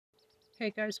Hey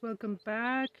guys, welcome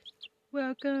back.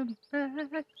 Welcome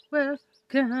back.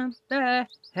 Welcome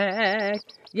back.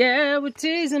 Yeah, we're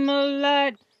teasing a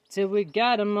lot till we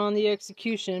got him on the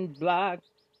execution block.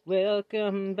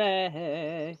 Welcome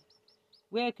back.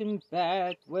 Welcome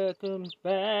back. Welcome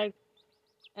back.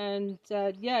 And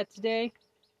yeah, today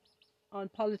on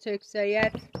Politics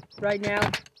AF, right now,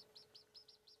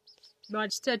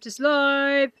 Meidastouch is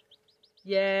live.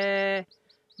 Yeah,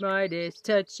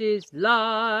 Meidastouch is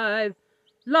live.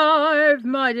 Live!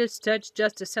 Meidastouch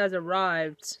justice has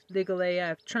arrived. Legal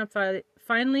AF. Trump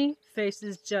finally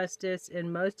faces justice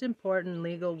in most important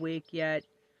legal week yet.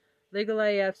 Legal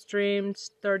AF streamed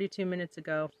 32 minutes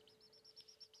ago.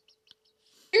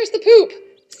 Here's the poop.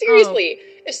 Seriously,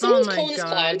 if someone's my colon is God.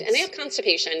 clogged and they have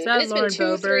constipation Is and that it's Lauren been 2,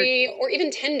 Boebert? 3, or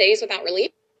even 10 days without relief.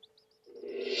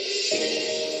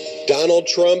 Donald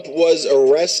Trump was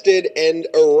arrested and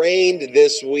arraigned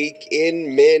this week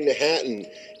in Manhattan.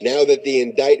 Now that the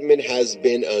indictment has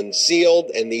been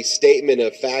unsealed and the statement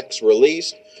of facts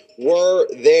released, were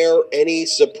there any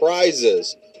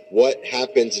surprises? What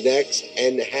happens next,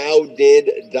 and how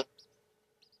did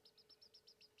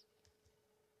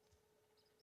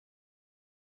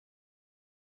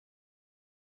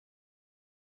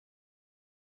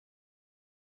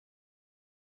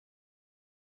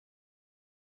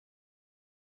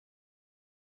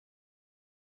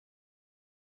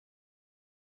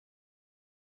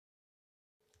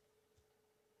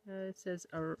It says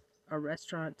a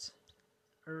restaurant.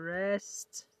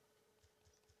 Arrest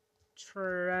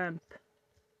Trump.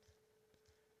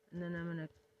 And then I'm going to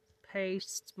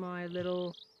paste my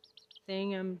little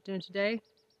thing I'm doing today.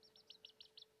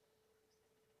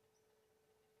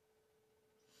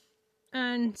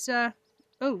 And,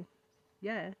 oh,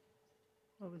 yeah.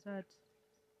 What was that?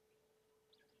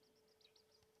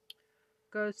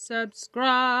 Go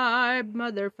subscribe,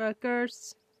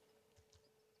 motherfuckers.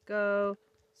 Go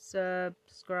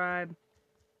subscribe.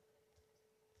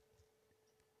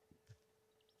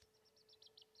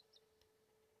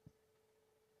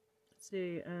 Let's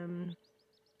see,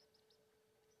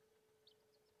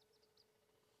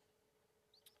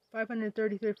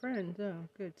 533 friends. Oh,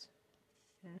 good.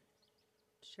 Yeah.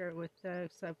 Share it with,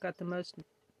 because I've got the most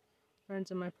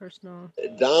friends in my personal.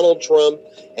 Donald Trump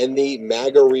and the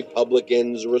MAGA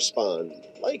Republicans respond?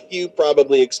 Like you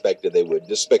probably expected they would,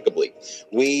 despicably.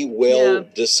 We will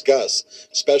discuss.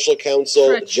 Special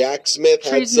counsel Jack Smith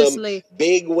had some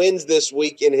big wins this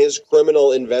week in his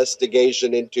criminal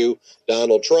investigation into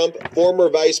Donald Trump. Former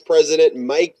Vice President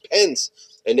Mike Pence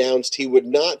announced he would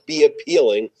not be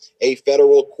appealing a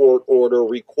federal court order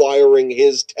requiring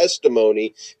his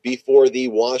testimony before the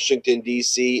Washington,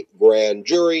 D.C. grand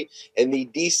jury, and the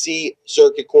D.C.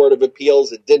 Circuit Court of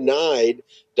Appeals denied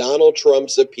Donald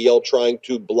Trump's appeal, trying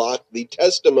to block the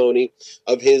testimony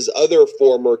of his other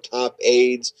former top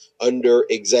aides under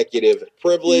executive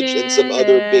privilege, and some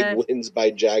other big wins by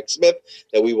Jack Smith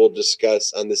that we will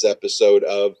discuss on this episode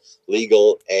of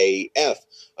Legal AF.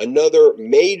 Another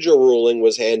major ruling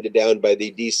was handed down by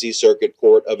the D.C. Circuit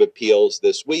Court of Appeals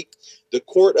this week. The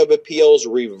Court of Appeals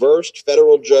reversed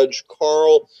federal judge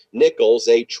Carl Nichols,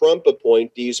 a Trump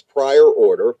appointee's prior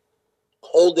order,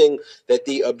 holding that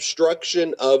the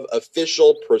obstruction of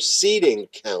official proceeding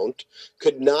count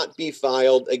could not be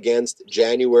filed against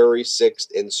January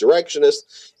 6th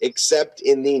insurrectionists, except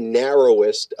in the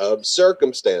narrowest of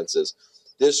circumstances.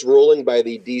 This ruling by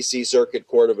the D.C. Circuit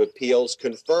Court of Appeals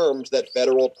confirms that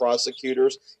federal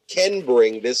prosecutors can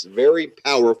bring this very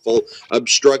powerful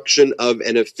obstruction of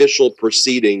an official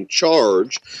proceeding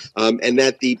charge, and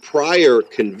that the prior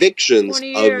convictions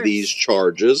of these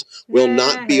charges will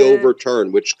not be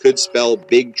overturned, which could spell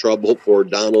big trouble for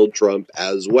Donald Trump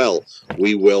as well.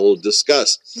 We will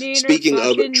discuss. Speaking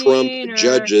of Trump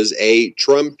judges, a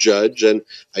Trump judge, and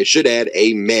I should add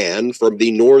a man from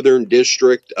the Northern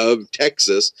District of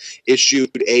Texas,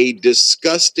 issued a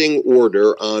disgusting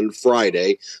order on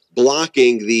Friday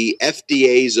blocking the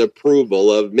FDA's approval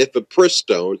of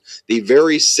mifepristone, the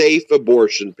very safe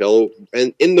abortion pill.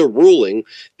 And in the ruling,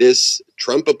 this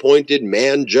Trump-appointed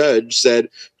man judge said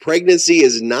pregnancy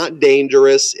is not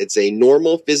dangerous. It's a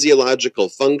normal physiological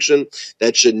function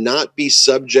that should not be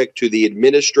subject to the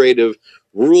administrative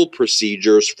rule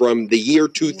procedures from the year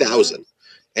 2000.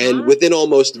 And within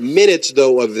almost minutes,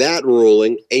 though, of that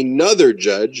ruling, another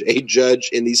judge, a judge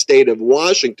in the state of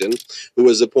Washington, who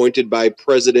was appointed by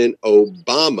President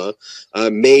Obama,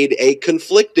 made a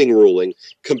conflicting ruling,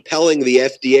 compelling the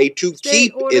FDA to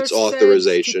keep its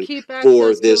authorization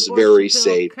for this very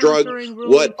safe drug.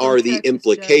 What are the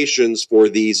implications for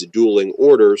these dueling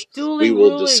orders? We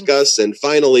will discuss. And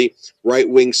finally,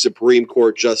 right-wing Supreme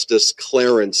Court Justice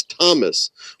Clarence Thomas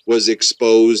was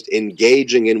exposed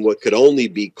engaging in what could only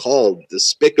be called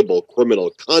despicable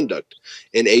criminal conduct.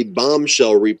 In a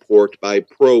bombshell report by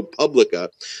ProPublica,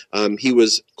 he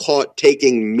was caught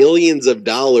taking millions of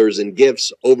dollars in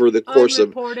gifts over the course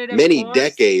of many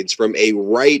decades from a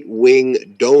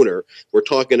right-wing donor. We're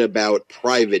talking about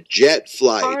private jet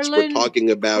flights. We're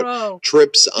talking about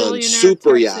trips on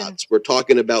super yachts. We're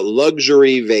talking about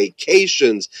luxury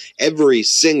vacations every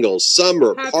single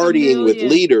summer, partying with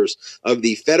leaders of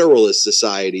the Federalist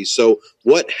Society. So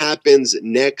what happens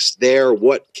next there?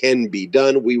 What can be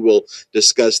done? We will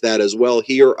discuss that as well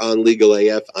here on Legal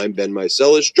AF. I'm Ben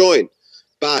Meiselas, joined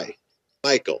by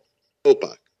Michael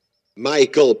Popak.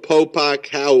 Michael Popak,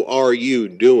 how are you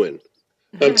doing?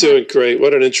 I'm doing great.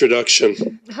 What an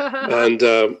introduction. And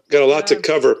got a lot to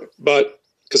cover, but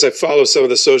because I follow some of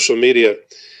the social media,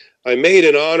 I made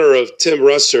in honor of Tim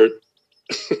Russert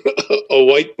a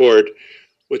whiteboard,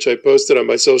 which I posted on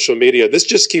my social media. This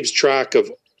just keeps track of,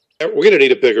 we're going to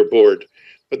need a bigger board,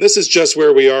 but this is just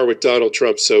where we are with Donald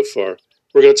Trump so far.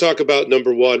 We're going to talk about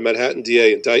number one, Manhattan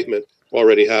DA indictment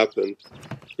already happened.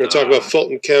 We're going to talk about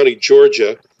Fulton County,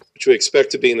 Georgia, which we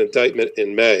expect to be an indictment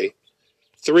in May.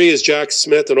 3 is Jack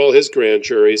Smith and all his grand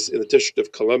juries in the District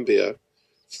of Columbia.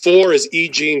 4 is E.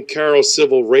 Jean Carroll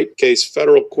civil rape case,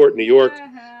 federal court, New York,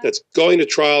 that's going to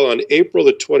trial on April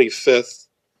the 25th.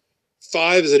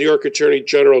 5 is the New York Attorney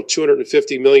General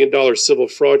 $250 million civil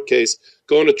fraud case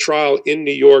going to trial in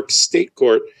New York State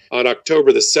Court on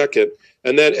October the 2nd.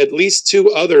 And then at least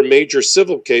 2 other major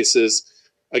civil cases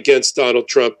against Donald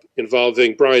Trump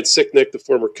involving Brian Sicknick, the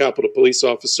former Capitol Police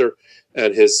officer,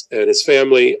 and his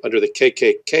family under the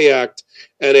KKK Act,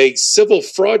 and a civil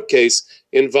fraud case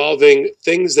involving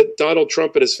things that Donald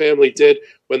Trump and his family did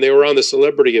when they were on The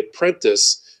Celebrity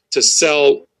Apprentice to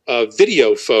sell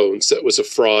video phones. That was a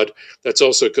fraud that's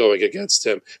also going against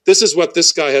him. This is what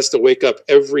this guy has to wake up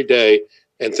every day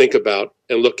and think about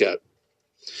and look at.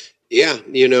 Yeah,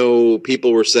 you know,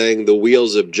 people were saying the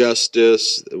wheels of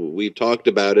justice, we talked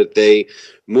about it, they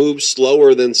move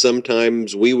slower than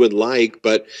sometimes we would like,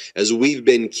 but as we've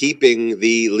been keeping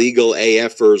the legal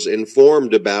AFers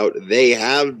informed about, they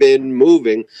have been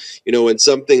moving, you know, and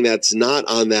something that's not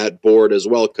on that board as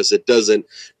well, because it doesn't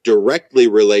directly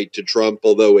relate to Trump,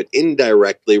 although it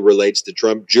indirectly relates to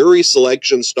Trump. Jury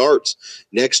selection starts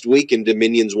next week in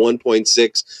Dominion's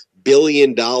 $1.6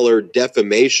 billion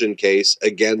defamation case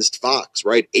against Fox,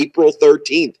 right? April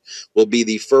 13th will be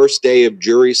the first day of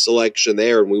jury selection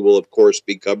there, and we will, of course,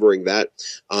 be covering that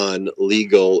on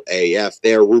Legal AF.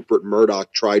 There, Rupert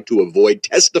Murdoch tried to avoid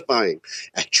testifying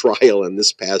at trial, and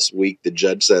this past week, the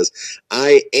judge says,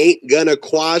 I ain't gonna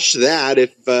quash that.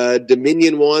 If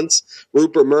Dominion wants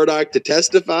Rupert Murdoch to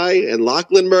testify and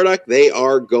Lachlan Murdoch, they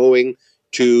are going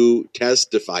to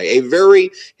testify. A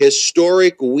very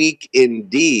historic week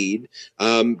indeed.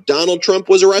 Donald Trump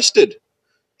was arrested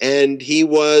and he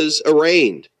was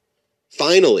arraigned.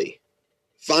 Finally,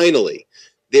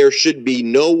 there should be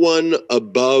no one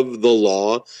above the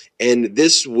law. And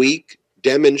this week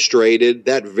demonstrated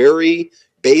that very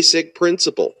basic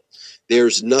principle.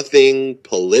 There's nothing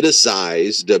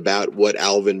politicized about what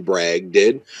Alvin Bragg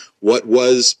did. What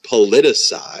was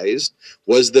politicized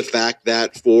was the fact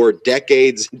that for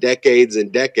decades and decades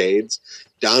and decades,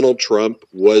 Donald Trump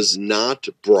was not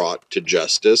brought to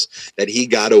justice, that he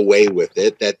got away with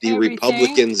it, that the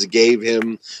Republicans gave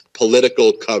him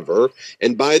political cover.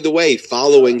 And by the way,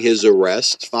 following his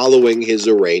arrest, following his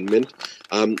arraignment,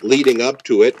 leading up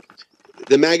to it,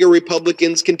 the MAGA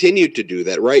Republicans continued to do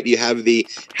that, right? You have the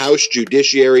House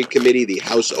Judiciary Committee, the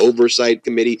House Oversight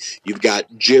Committee. You've got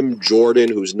Jim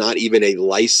Jordan, who's not even a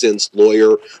licensed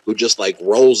lawyer, who just like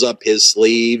rolls up his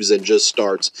sleeves and just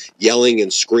starts yelling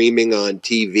and screaming on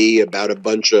TV about a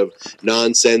bunch of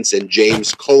nonsense. And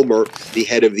James Comer, the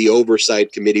head of the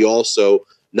Oversight Committee, also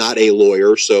not a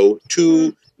lawyer. So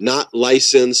 2 not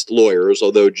licensed lawyers,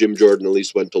 although Jim Jordan at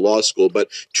least went to law school, but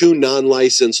 2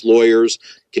 non-licensed lawyers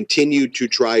continue to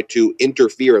try to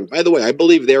interfere. And by the way, I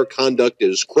believe their conduct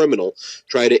is criminal,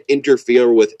 try to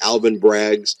interfere with Alvin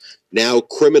Bragg's now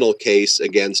criminal case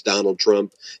against Donald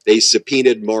Trump. They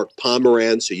subpoenaed Mark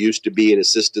Pomerantz, who used to be an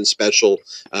assistant special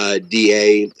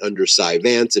DA under Cy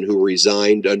Vance and who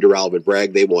resigned under Alvin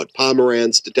Bragg. They want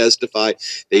Pomerantz to testify.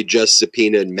 They just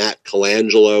subpoenaed Matt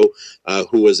Colangelo,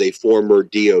 who was a former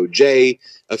DOJ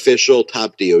official,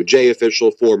 top DOJ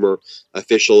official, former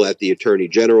official at the Attorney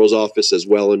General's office as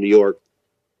well in New York,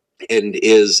 and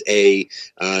is a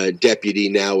deputy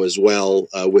now as well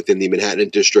within the Manhattan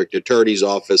District Attorney's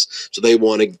Office. So they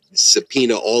want to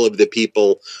subpoena all of the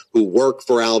people who work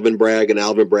for Alvin Bragg, and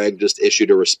Alvin Bragg just issued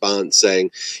a response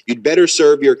saying, you'd better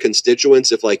serve your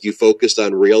constituents if you focused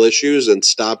on real issues and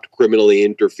stopped criminally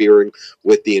interfering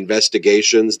with the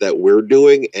investigations that we're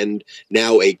doing and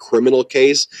now a criminal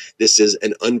case. This is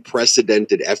an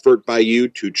unprecedented effort by you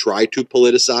to try to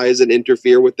politicize and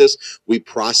interfere with this. We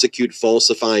prosecute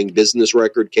falsifying business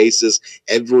record cases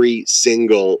every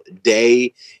single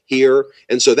day here.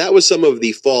 And so that was some of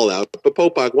the fallout. But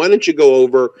Popak, why don't you go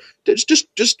over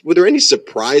just were there any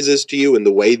surprises to you in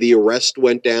the way the arrest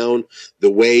went down, the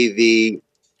way the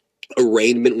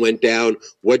arraignment went down,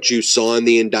 what you saw in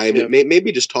the indictment? Yeah.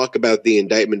 Maybe just talk about the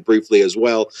indictment briefly as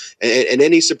well, and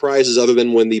any surprises other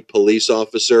than when the police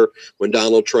officer, when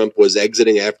Donald Trump was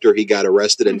exiting after he got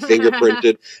arrested and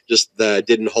fingerprinted, just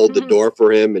didn't hold the door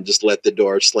for him and just let the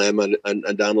door slam on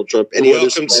Donald Trump. Any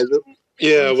other surprises?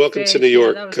 Welcome to New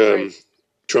York,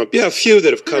 Trump. Yeah, a few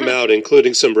that have come out,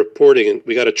 including some reporting, and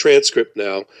we got a transcript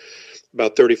now,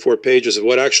 about 34 pages of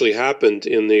what actually happened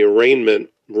in the arraignment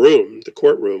room, the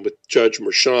courtroom, with Judge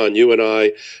Merchan. You and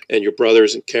I and your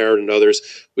brothers and Karen and others,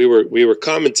 we were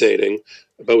commentating,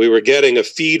 but we were getting a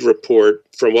feed report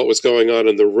from what was going on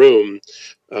in the room,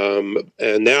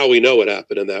 and now we know what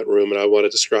happened in that room, and I want to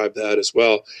describe that as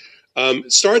well.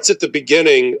 It starts at the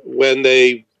beginning when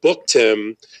they booked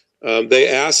him. They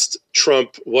asked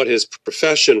Trump what his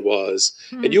profession was,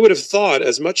 and you would have thought,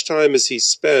 as much time as he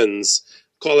spends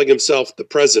calling himself the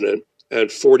president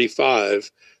at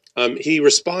 45, he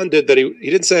responded that he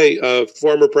didn't say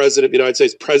former president of the United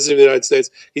States, president of the United States.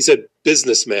 He said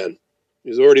businessman. He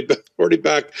was already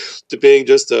back to being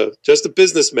just a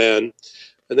businessman.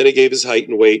 And then he gave his height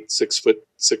and weight,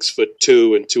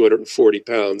 6'2" and 240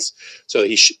 pounds. So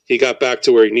he got back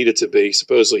to where he needed to be.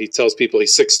 Supposedly, he tells people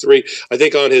he's 6'3". I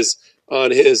think on his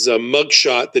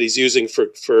mugshot that he's using for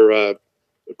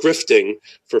grifting,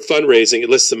 for fundraising, it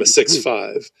lists him as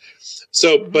 6'5".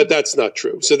 So, but that's not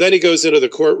true. So then he goes into the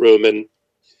courtroom, and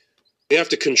we have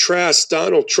to contrast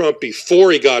Donald Trump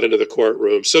before he got into the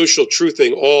courtroom, social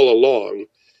truthing all along,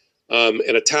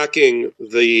 and attacking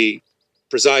the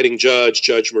presiding judge,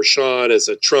 Judge Merchan, as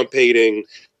a Trump-hating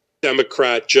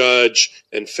Democrat judge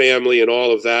and family and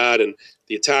all of that, and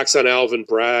the attacks on Alvin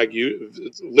Bragg,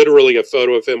 literally a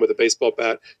photo of him with a baseball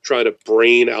bat trying to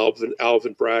brain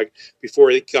Alvin Bragg before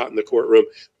he got in the courtroom,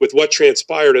 with what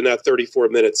transpired in that 34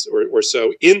 minutes or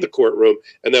so in the courtroom,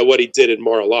 and then what he did in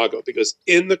Mar-a-Lago. Because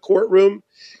in the courtroom,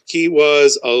 he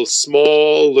was a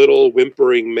small, little,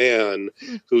 whimpering man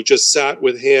who just sat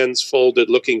with hands folded,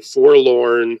 looking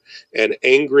forlorn and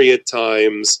angry at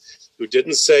times, who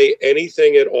didn't say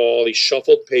anything at all. He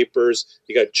shuffled papers.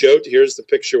 You got Joe. Here's the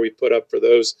picture we put up for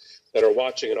those that are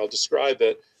watching, and I'll describe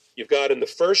it. You've got in the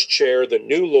first chair the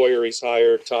new lawyer he's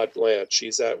hired, Todd Blanche.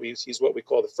 He's what we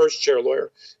call the first chair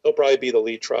lawyer. He'll probably be the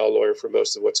lead trial lawyer for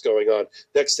most of what's going on.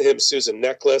 Next to him, Susan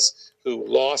Necklace, who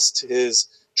lost his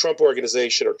Trump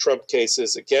organization or Trump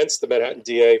cases against the Manhattan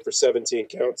DA for 17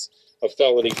 counts of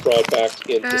felony fraud back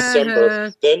in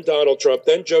December. Then Donald Trump,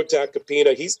 then Joe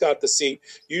Tacopina. He's got the seat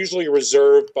usually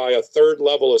reserved by a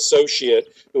third-level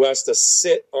associate who has to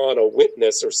sit on a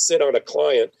witness or sit on a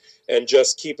client and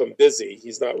just keep him busy.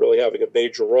 He's not really having a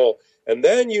major role. And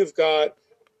then you've got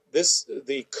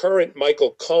the current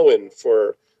Michael Cohen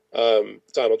for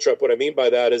Donald Trump. What I mean by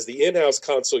that is the in-house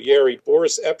consigliere,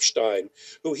 Boris Epshteyn,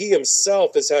 who he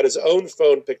himself has had his own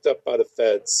phone picked up by the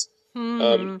feds.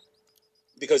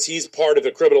 Because he's part of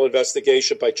a criminal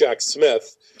investigation by Jack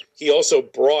Smith. He also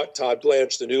brought Todd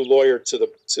Blanche, the new lawyer, to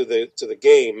the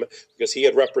game because he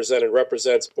had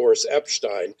represents Boris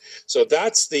Epshteyn. So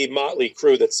that's the motley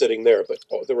crew that's sitting there. But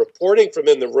the reporting from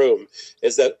in the room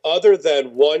is that other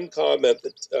than one comment,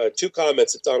 two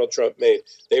comments that Donald Trump made,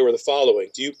 they were the following: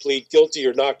 do you plead guilty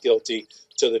or not guilty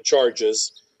to the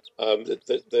charges?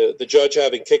 The judge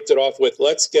having kicked it off with,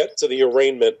 let's get to the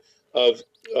arraignment of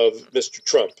Mr.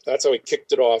 Trump. That's how he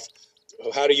kicked it off.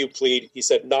 How do you plead? He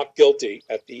said not guilty.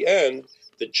 At the end,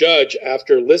 the judge,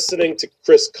 after listening to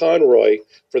Chris Conroy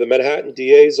for the Manhattan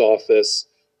DA's office,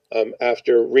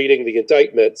 after reading the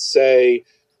indictment, say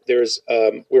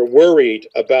we're worried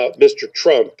about Mr.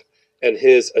 Trump and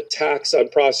his attacks on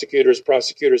prosecutors,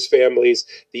 families,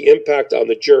 the impact on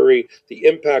the jury, the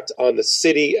impact on the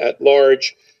city at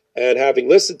large. And having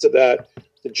listened to that,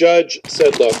 the judge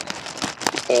said, look,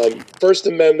 First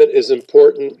Amendment is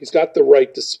important. He's got the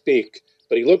right to speak.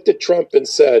 But he looked at Trump and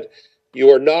said, you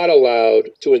are not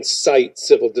allowed to incite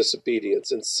civil disobedience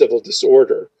and civil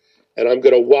disorder. And I'm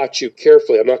going to watch you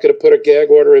carefully. I'm not going to put a gag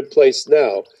order in place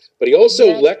now. But he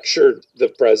also lectured the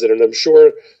president. I'm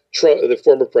sure Trump, the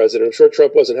former president, I'm sure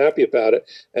Trump wasn't happy about it.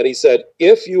 And he said,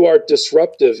 if you are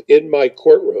disruptive in my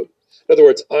courtroom. In other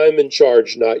words, I'm in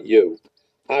charge, not you.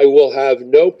 I will have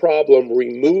no problem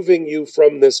removing you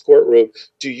from this courtroom.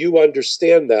 Do you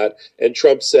understand that? And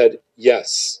Trump said,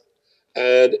 yes.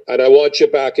 And I want you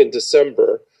back in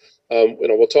December.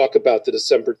 We'll talk about the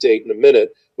December date in a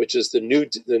minute, which is the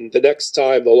next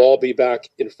time they'll all be back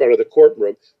in front of the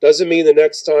courtroom. Doesn't mean the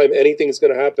next time anything's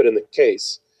going to happen in the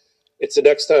case. It's the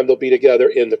next time they'll be together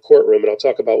in the courtroom, and I'll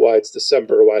talk about why it's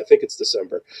December, or why I think it's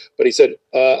December. But he said,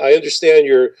 I understand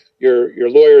your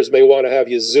lawyers may want to have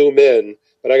you Zoom in,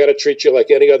 but I got to treat you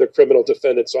like any other criminal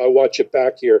defendant, so I want you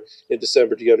back here in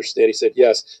December. Do you understand? He said,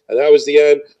 yes. And that was the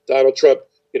end. Donald Trump,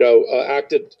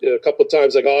 acted a couple of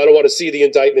times like, oh, I don't want to see the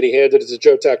indictment. He handed it to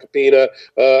Joe Tacopina.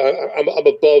 I'm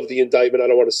above the indictment. I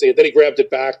don't want to see it. Then he grabbed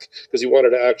it back because he wanted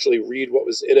to actually read what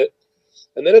was in it.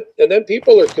 And then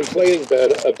people are complaining,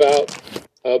 Ben, about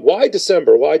why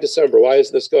December? Why December? Why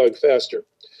isn't this going faster?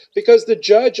 Because the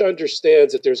judge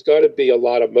understands that there's going to be a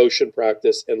lot of motion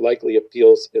practice and likely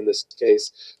appeals in this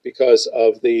case because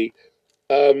of the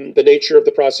nature of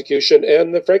the prosecution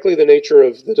and, frankly, the nature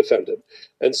of the defendant.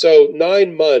 And so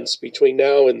 9 months between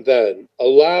now and then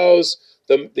allows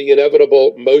the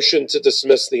inevitable motion to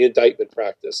dismiss the indictment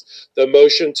practice, the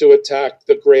motion to attack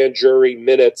the grand jury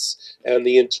minutes and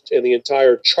the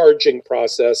entire charging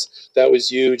process that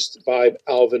was used by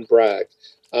Alvin Bragg,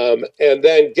 and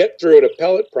then get through an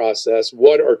appellate process,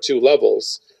 1 or 2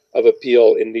 levels of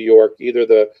appeal in New York, either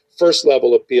the first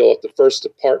level appeal at the first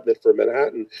department for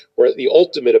Manhattan, or the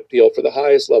ultimate appeal for the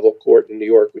highest level court in New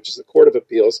York, which is the Court of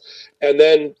Appeals. And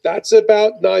then that's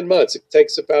about 9 months. It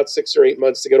takes about 6 or 8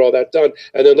 months to get all that done.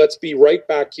 And then let's be right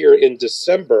back here in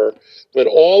December when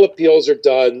all appeals are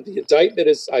done. The indictment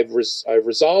is, I've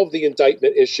resolved the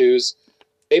indictment issues.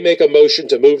 They make a motion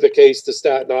to move the case to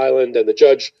Staten Island, and the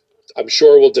judge, I'm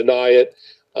sure, will deny it.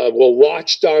 We'll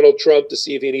watch Donald Trump to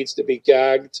see if he needs to be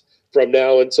gagged from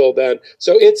now until then.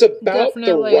 So it's about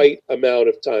the right amount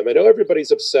of time. I know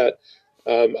everybody's upset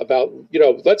about,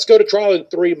 let's go to trial in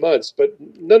 3 months, but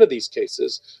none of these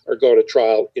cases are going to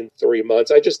trial in 3 months.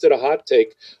 I just did a hot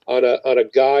take on a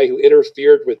guy who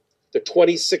interfered with the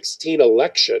 2016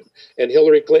 election and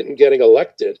Hillary Clinton getting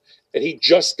elected, and he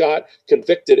just got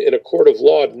convicted in a court of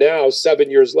law now 7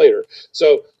 years later.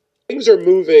 So things are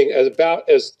moving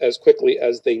as quickly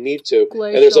as they need to.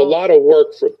 And there's a lot of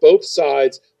work for both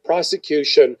sides,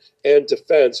 prosecution and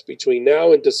defense, between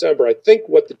now and December. I think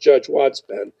what the judge wants,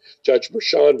 Ben, Judge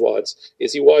Merchan wants,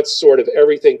 is he wants sort of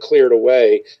everything cleared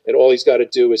away, and all he's got to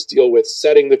do is deal with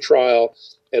setting the trial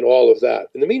and all of that.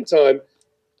 In the meantime,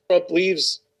 Trump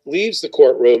leaves the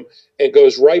courtroom and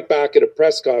goes right back at a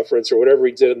press conference or whatever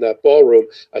he did in that ballroom,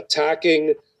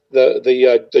 attacking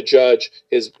the judge,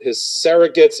 his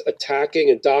surrogates, attacking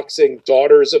and doxing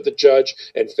daughters of the judge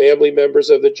and family members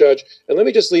of the judge. And let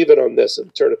me just leave it on this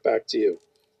and turn it back to you.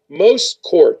 Most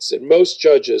courts and most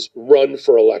judges run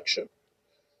for election.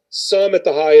 Some at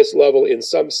the highest level in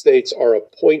some states are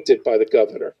appointed by the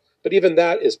governor, but even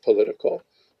that is political.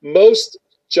 Most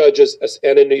judges,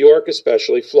 and in New York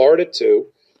especially, Florida too,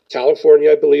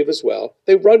 California I believe as well,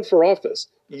 they run for office,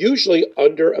 usually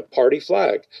under a party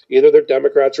flag. Either they're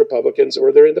Democrats, Republicans,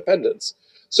 or they're independents.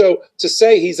 So to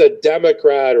say he's a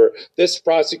Democrat, or this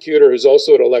prosecutor who's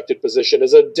also an elected position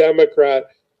is a Democrat,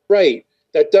 right,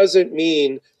 that doesn't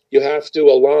mean you have to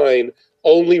align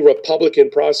only Republican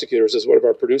prosecutors, as one of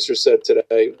our producers said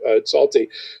today, Salty.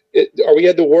 Are we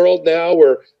in the world now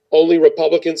where only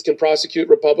Republicans can prosecute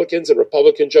Republicans and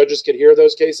Republican judges can hear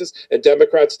those cases and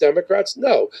Democrats?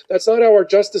 No, that's not how our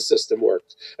justice system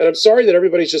works. And I'm sorry that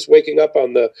everybody's just waking up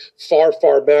on the far,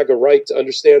 far MAGA right to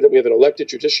understand that we have an elected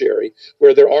judiciary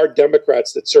where there are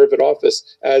Democrats that serve in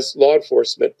office as law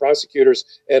enforcement, prosecutors,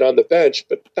 and on the bench.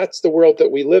 But that's the world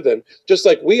that we live in. Just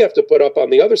like we have to put up on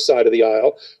the other side of the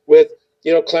aisle with,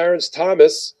 Clarence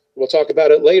Thomas, we'll talk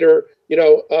about it later,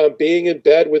 being in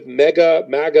bed with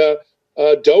MAGA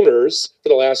donors for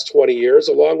the last 20 years,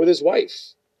 along with his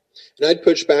wife. And I'd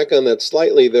push back on that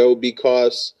slightly, though,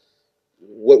 because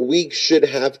what we should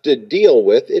have to deal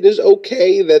with, it is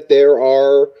okay that there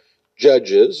are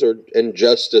judges and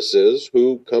justices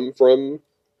who come from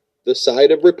the side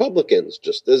of Republicans,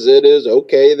 just as it is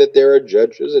okay that there are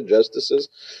judges and justices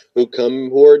who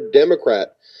are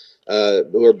Democrat,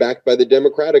 who are backed by the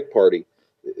Democratic Party.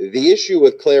 The issue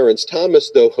with Clarence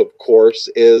Thomas, though, of course,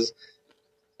 is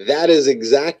that is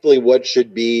exactly what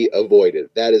should be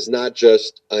avoided. That is not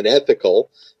just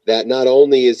unethical. That not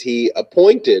only is he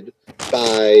appointed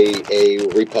by a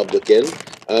Republican,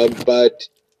 but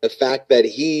the fact that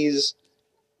he's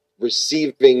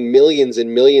receiving millions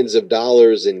and millions of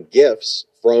dollars in gifts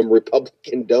from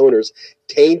Republican donors,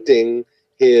 tainting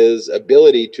his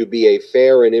ability to be a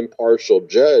fair and impartial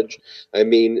judge. I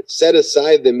mean, set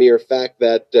aside the mere fact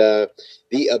that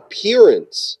the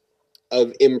appearance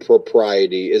of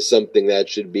impropriety is something that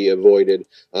should be avoided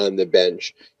on the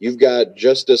bench. You've got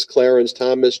Justice Clarence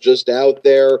Thomas just out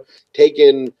there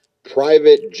taking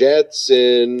private jets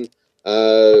and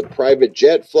private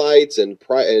jet flights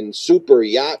and super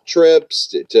yacht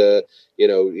trips to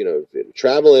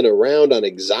traveling around on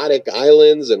exotic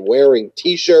islands and wearing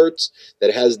T-shirts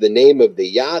that has the name of the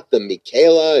yacht, the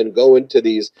Michaela, and going to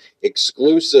these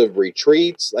exclusive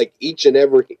retreats like each and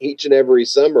every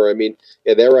summer. I mean,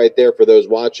 yeah, they're right there for those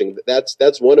watching.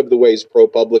 That's one of the ways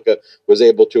ProPublica was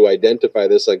able to identify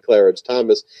this on Clarence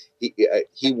Thomas.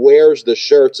 He wears the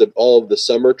shirts of all of the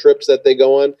summer trips that they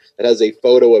go on that has a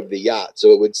photo of the yacht.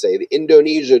 So it would say the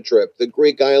Indonesia trip, the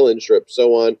Greek island trip,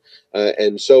 so on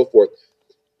and so forth.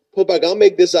 Popak, I'll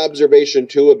make this observation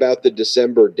too about the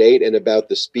December date and about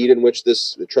the speed in which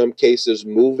the Trump case is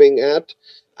moving at.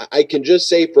 I can just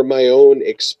say from my own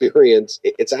experience,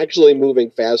 it's actually moving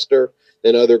faster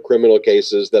than other criminal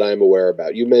cases that I'm aware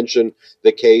about. You mentioned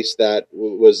the case that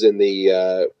was in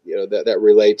the, that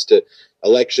relates to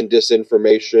election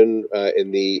disinformation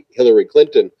in the Hillary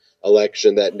Clinton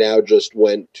election that now just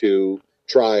went to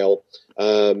trial.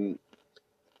 I'm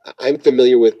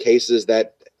familiar with cases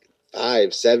that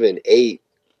 5, 7, 8,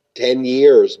 10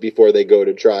 years before they go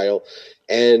to trial.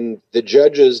 And the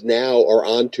judges now are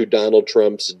on to Donald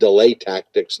Trump's delay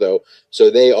tactics, though. So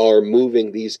they are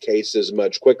moving these cases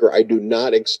much quicker. I do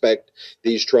not expect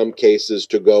these Trump cases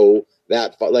to go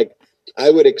that far. Like, I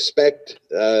would expect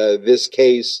this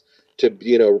case to,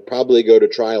 probably go to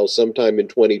trial sometime in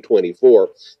 2024.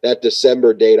 That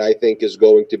December date, I think, is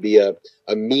going to be a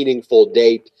meaningful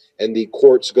date. And the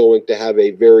court's going to have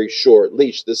a very short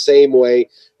leash, the same way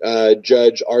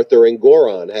Judge Arthur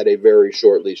Engoron had a very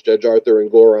short leash. Judge Arthur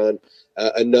Engoron,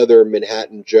 another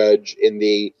Manhattan judge in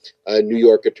the New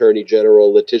York Attorney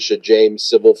General Letitia James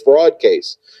civil fraud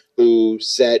case, who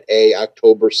set a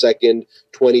October 2nd,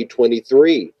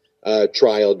 2023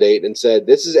 trial date and said,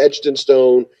 this is etched in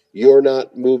stone. You're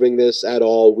not moving this at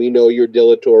all. We know your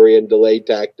dilatory and delay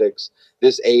tactics.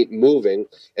 This ain't moving.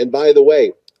 And by the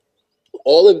way,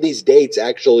 all of these dates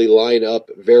actually line up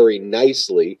very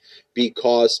nicely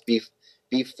because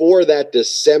before that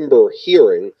December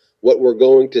hearing, what we're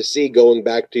going to see, going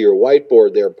back to your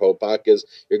whiteboard there, Popok, is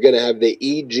you're going to have the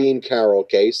E. Jean Carroll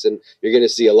case, and you're going to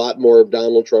see a lot more of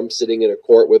Donald Trump sitting in a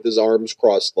court with his arms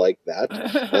crossed like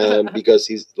that, because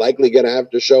he's likely going to have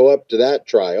to show up to that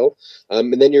trial.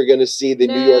 And then you're going to see the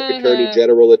New York Attorney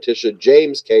General Letitia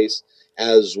James case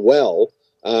as well,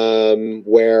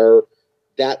 where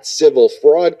that civil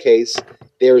fraud case,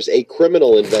 there's a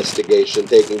criminal investigation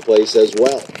taking place as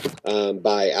well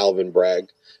by Alvin Bragg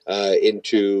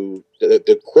into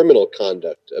the criminal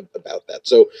conduct about that.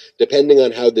 So depending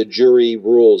on how the jury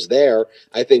rules there,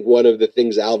 I think one of the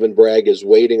things Alvin Bragg is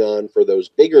waiting on for those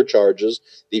bigger charges,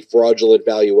 the fraudulent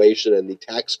valuation and the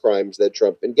tax crimes that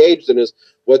Trump engaged in, is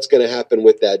what's going to happen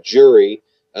with that jury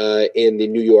in the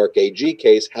New York AG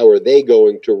case. How are they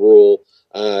going to rule?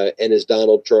 And is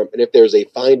Donald Trump, and if there's a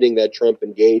finding that Trump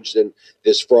engaged in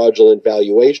this fraudulent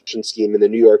valuation scheme in the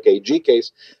New York AG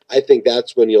case, I think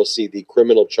that's when you'll see the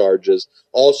criminal charges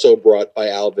also brought by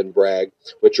Alvin Bragg,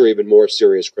 which are even more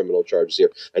serious criminal charges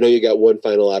here. I know you got one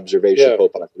final observation,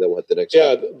 Popok, and then we'll hit the next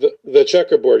one. The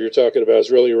checkerboard you're talking about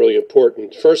is really, really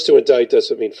important. First to indict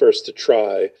doesn't mean first to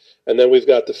try. And then we've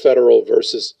got the federal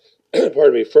versus,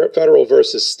 federal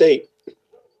versus state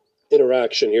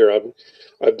interaction here.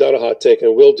 I've done a hot take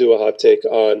and will do a hot take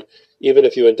on, even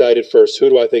if you indicted first, who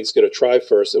do I think is going to try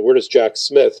first? And where does Jack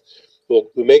Smith, who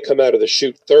may come out of the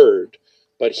chute third,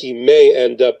 but he may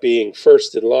end up being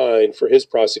first in line for his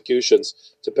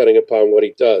prosecutions, depending upon what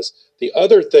he does. The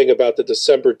other thing about the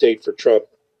December date for Trump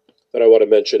that I want to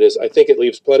mention is I think it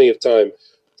leaves plenty of time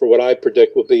for what I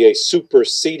predict will be a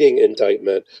superseding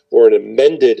indictment or an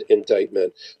amended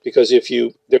indictment. Because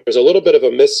there's a little bit of a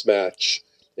mismatch,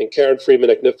 and Karen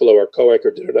Freeman-Agnifilo, our co-anchor,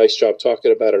 did a nice job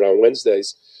talking about it on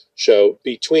Wednesday's show,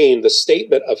 between the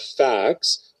statement of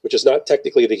facts, which is not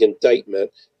technically the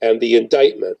indictment, and the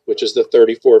indictment, which is the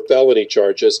 34 felony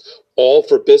charges, all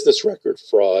for business record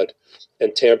fraud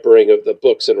and tampering of the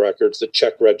books and records, the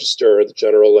check register, and the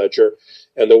general ledger.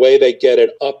 And the way they get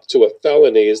it up to a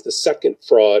felony is the second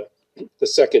fraud, the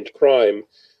second crime,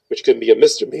 which can be a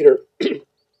misdemeanor,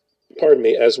 pardon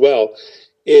me, as well,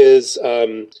 is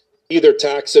either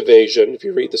tax evasion, if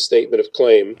you read the statement of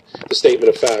claim, the statement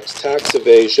of facts, tax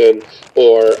evasion,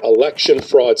 or election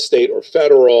fraud, state or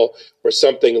federal, or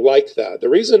something like that. The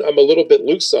reason I'm a little bit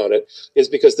loose on it is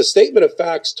because the statement of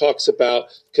facts talks about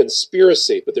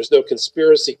conspiracy, but there's no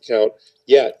conspiracy count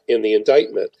yet in the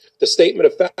indictment. The statement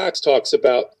of facts talks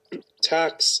about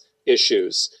tax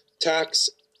issues, tax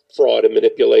fraud and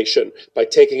manipulation by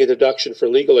taking a deduction for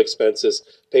legal expenses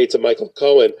paid to Michael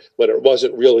Cohen when it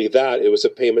wasn't really that. It was a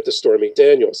payment to Stormy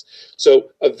Daniels.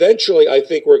 So eventually, I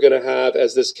think we're going to have,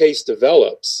 as this case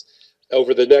develops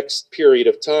over the next period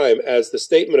of time, as the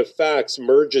statement of facts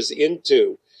merges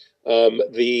into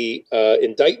the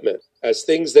indictment, as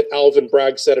things that Alvin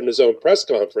Bragg said in his own press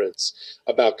conference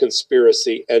about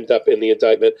conspiracy end up in the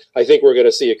indictment, I think we're going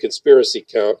to see a conspiracy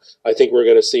count. I think we're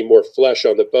going to see more flesh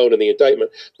on the bone in the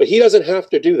indictment. But he doesn't have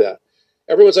to do that.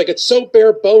 Everyone's like, it's so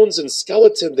bare bones and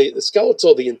skeletal,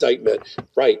 the indictment.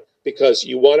 Right, because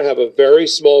you want to have a very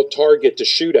small target to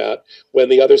shoot at when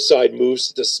the other side moves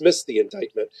to dismiss the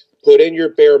indictment. Put in your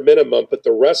bare minimum, put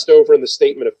the rest over in the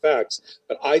statement of facts.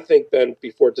 But I think then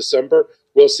before December,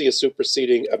 we'll see a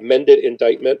superseding amended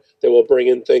indictment that will bring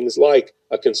in things like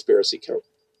a conspiracy count.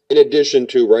 In addition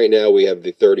to, right now, we have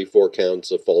the 34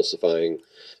 counts of falsifying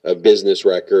business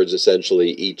records, essentially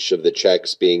each of the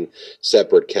checks being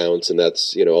separate counts, and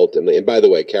that's, ultimately, and by the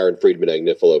way, Karen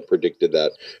Friedman-Agnifilo predicted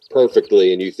that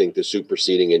perfectly, and you think the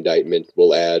superseding indictment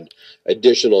will add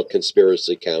additional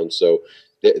conspiracy counts, so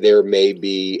there may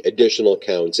be additional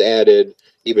counts added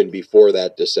even before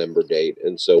that December date,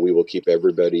 and so we will keep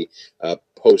everybody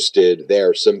posted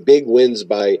there. Some big wins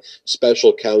by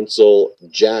special counsel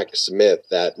Jack Smith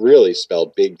that really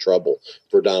spelled big trouble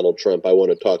for Donald Trump. I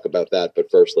want to talk about that, but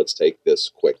first let's take this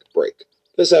quick break.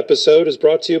 This episode is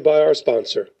brought to you by our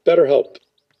sponsor, BetterHelp.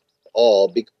 All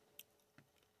because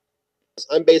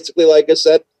I'm basically, like I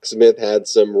said, Smith had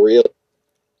some real...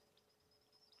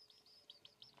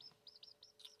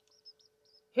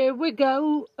 Here we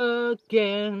go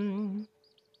again.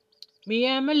 Me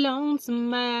and my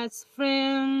lonesome ass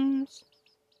friends.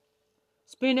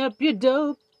 Spin up your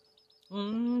dope.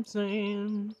 I'm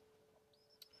saying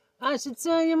I should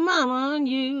tell your mama and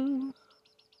you.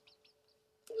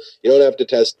 You don't have to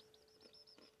test.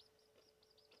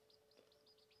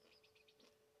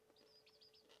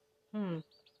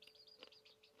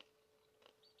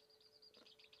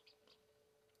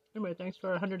 Anyway, thanks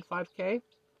for 105K.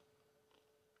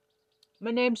 My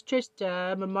name's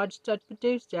Trista. I'm a Meidastouch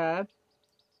producer.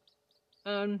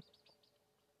 Hot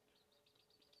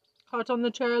on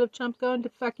the trail of Trump going to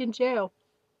fucking jail.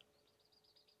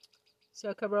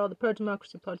 So I cover all the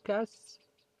pro-democracy podcasts.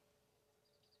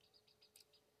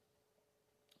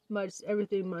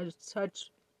 Everything Meidastouch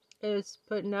is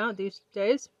putting out these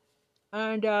days.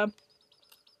 And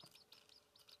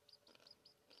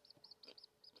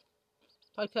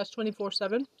podcast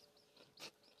 24/7.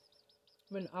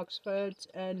 I'm in Oxford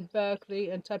and Berkeley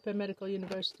and Taipei Medical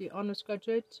University honors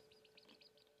graduate.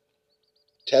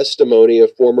 Testimony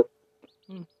of former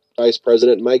Vice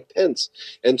President Mike Pence.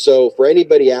 And so for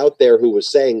anybody out there who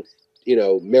was saying,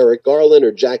 Merrick Garland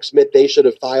or Jack Smith, they should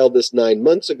have filed this 9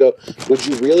 months ago, would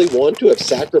you really want to have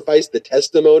sacrificed the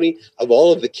testimony of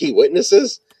all of the key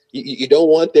witnesses? You don't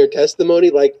want their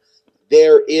testimony? Like,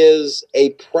 there is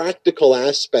a practical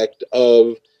aspect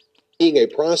of being a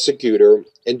prosecutor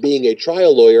and being a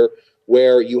trial lawyer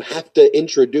where you have to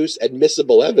introduce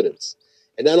admissible evidence.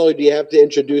 And not only do you have to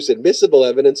introduce admissible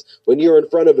evidence, when you're in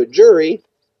front of a jury,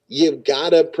 you've got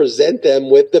to present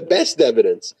them with the best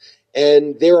evidence.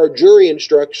 And there are jury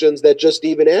instructions that just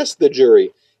even ask the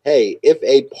jury, hey, if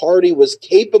a party was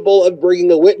capable of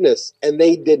bringing a witness and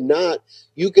they did not,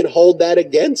 you can hold that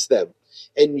against them.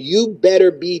 And you better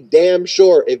be damn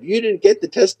sure, if you didn't get the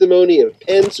testimony of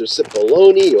Pence or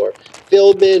Cipollone or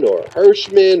Philbin or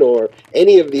Hirschman or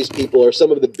any of these people, or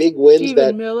some of the big wins Stephen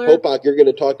that Miller. Popak, you're going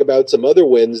to talk about some other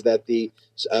wins that the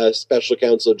special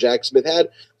counsel Jack Smith had.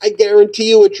 I guarantee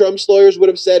you what Trump's lawyers would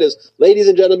have said is, ladies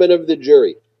and gentlemen of the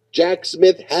jury, Jack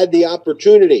Smith had the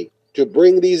opportunity to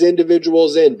bring these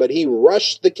individuals in, but he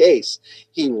rushed the case.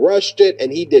 He rushed it,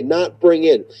 and he did not bring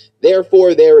in.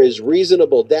 Therefore, there is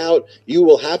reasonable doubt. You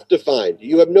will have to find.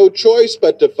 You have no choice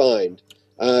but to find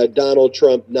Donald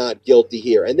Trump not guilty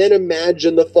here. And then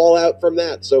imagine the fallout from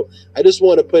that. So I just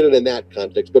want to put it in that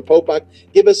context. But Popak,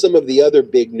 give us some of the other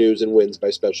big news and wins by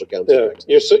special counsel.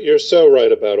 Yeah, you're so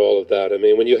right about all of that. I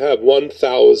mean, when you have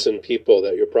 1,000 people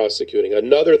that you're prosecuting,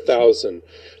 another 1,000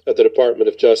 that the Department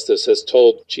of Justice has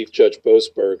told Chief Judge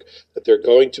Boasberg that they're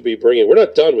going to be bringing. We're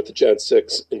not done with the Jan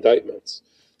 6 indictments.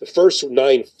 The first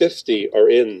 950 are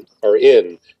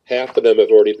in. Half of them have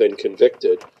already been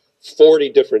convicted. 40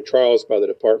 different trials by the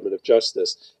Department of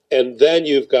Justice. And then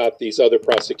you've got these other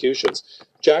prosecutions.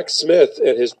 Jack Smith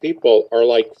and his people are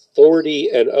like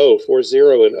 40-0,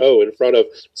 40-0 in front of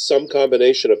some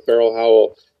combination of Beryl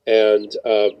Howell and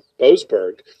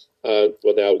Boasberg.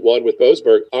 Well, now one with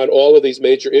Boasberg on all of these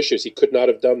major issues. He could not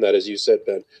have done that, as you said,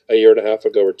 Ben, a year and a half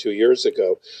ago or 2 years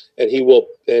ago. And he will.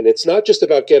 And it's not just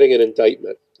about getting an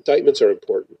indictment. Indictments are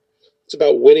important. It's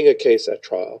about winning a case at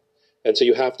trial. And so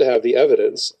you have to have the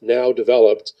evidence now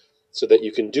developed so that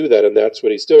you can do that, and that's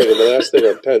what he's doing. And the last thing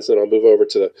on Pence, and I'll move over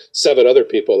to the 7 other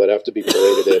people that have to be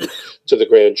paraded in to the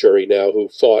grand jury now who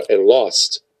fought and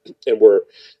lost, and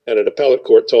an appellate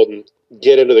court told them,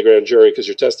 get into the grand jury because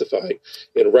you're testifying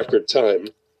in record time.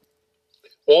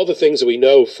 All the things that we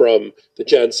know from the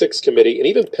Jan 6 committee, and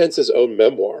even Pence's own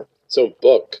memoir, his own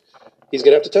book, he's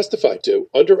going to have to testify to,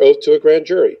 under oath to a grand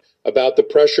jury, about the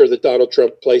pressure that Donald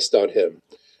Trump placed on him.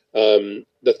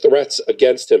 The threats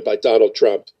against him by Donald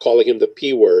Trump, calling him the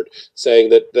P word, saying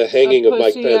that the hanging of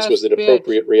Mike Pence was an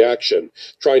appropriate reaction,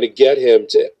 trying to get him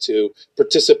to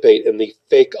participate in the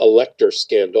fake elector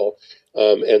scandal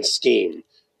and scheme.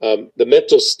 The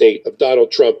mental state of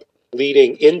Donald Trump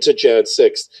leading into Jan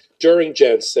 6th, during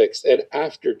Jan 6th, and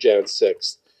after Jan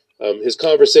 6th. His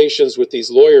conversations with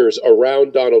these lawyers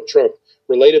around Donald Trump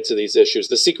related to these issues.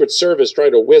 The Secret Service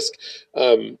trying to whisk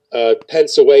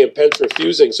Pence away and Pence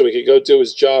refusing so he could go do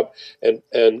his job and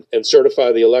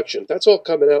certify the election. That's all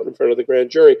coming out in front of the grand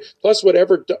jury. Plus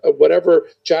whatever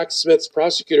Jack Smith's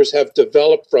prosecutors have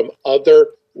developed from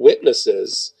other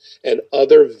witnesses and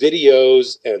other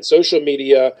videos and social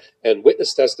media and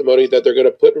witness testimony that they're going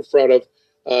to put in front of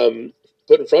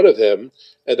him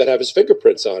and that have his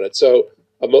fingerprints on it. So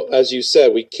as you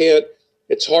said, we can't.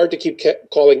 It's hard to keep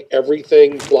calling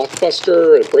everything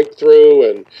blockbuster and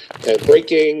breakthrough and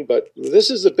breaking, but this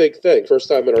is a big thing. First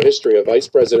time in our history, a vice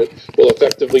president will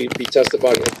effectively be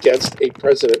testifying against a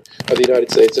president of the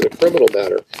United States in a criminal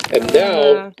matter. And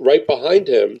now, right behind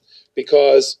him,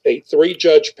 because a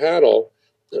 3-judge panel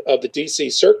of the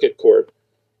D.C. Circuit Court,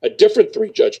 a different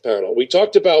 3-judge panel. We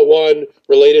talked about one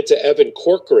related to Evan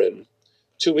Corcoran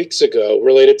 2 weeks ago,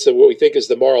 related to what we think is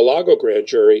the Mar-a-Lago grand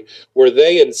jury, where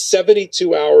they, in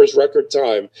 72 hours record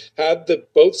time, had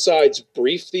both sides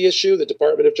brief the issue, the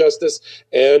Department of Justice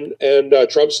and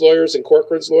Trump's lawyers and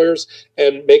Corcoran's lawyers,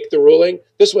 and make the ruling.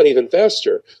 This went even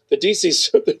faster. The D.C.,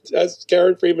 as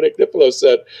Karen Freeman-Agnipolo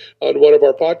said on one of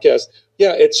our podcasts,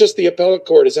 yeah, it's just the appellate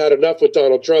court has had enough with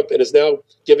Donald Trump and is now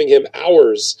giving him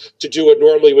hours to do what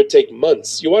normally would take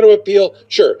months. You want to appeal?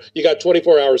 Sure. You got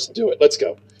 24 hours to do it. Let's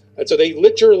go. And so they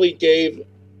literally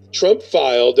Trump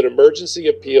filed an emergency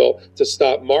appeal to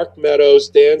stop Mark Meadows,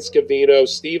 Dan Scavino,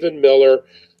 Stephen Miller,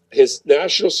 his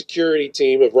national security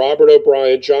team of Robert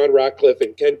O'Brien, John Ratcliffe,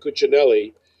 and Ken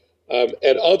Cuccinelli,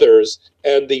 and others.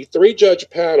 And the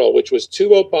 3-judge panel, which was 2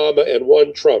 Obama and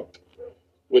 1 Trump,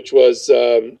 which was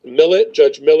Judge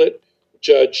Millett,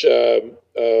 Judge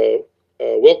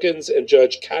Wilkins, and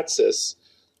Judge Katsas,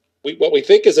 what we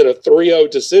think is in a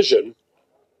 3-0 decision,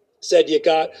 said you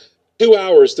got 2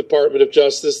 hours, Department of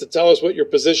Justice, to tell us what your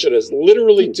position is.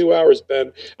 Literally 2 hours,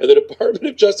 Ben. And the Department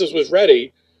of Justice was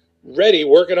ready,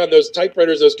 working on those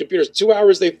typewriters, those computers. 2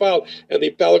 hours they filed, and the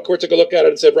appellate court took a look at it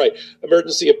and said, right,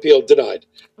 emergency appeal denied.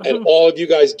 And all of you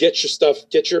guys get your stuff,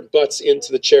 get your butts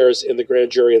into the chairs in the grand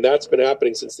jury. And that's been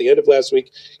happening since the end of last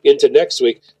week into next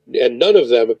week. And none of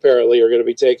them apparently are going to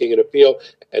be taking an appeal.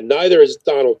 And neither is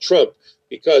Donald Trump,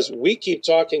 because we keep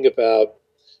talking about,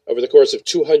 over the course of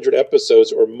 200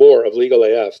 episodes or more of Legal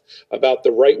AF, about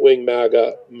the right-wing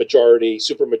MAGA majority,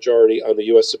 supermajority on the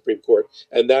U.S. Supreme Court.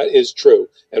 And that is true.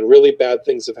 And really bad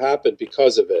things have happened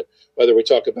because of it, whether we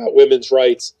talk about women's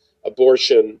rights,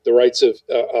 abortion, the rights of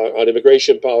on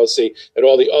immigration policy, and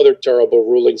all the other terrible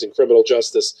rulings in criminal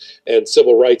justice and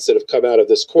civil rights that have come out of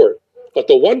this court. But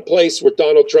the one place where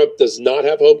Donald Trump does not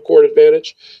have home court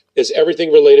advantage is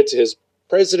everything related to his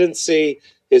presidency,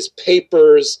 his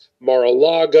papers,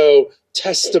 Mar-a-Lago,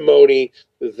 testimony.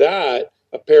 That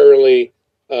apparently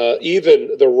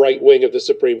even the right wing of the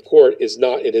Supreme Court is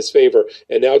not in his favor.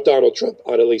 And now Donald Trump,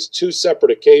 on at least 2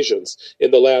 separate occasions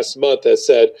in the last month, has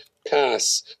said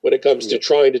pass when it comes to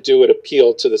trying to do an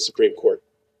appeal to the Supreme Court.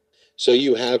 So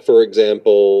you have, for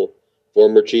example,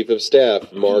 former Chief of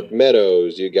Staff Mark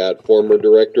Meadows. You got former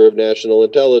Director of National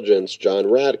Intelligence John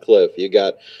Ratcliffe. You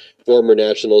got former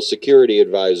National Security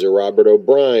Advisor Robert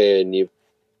O'Brien.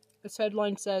 This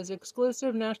headline says,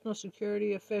 exclusive national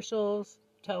security officials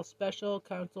tell special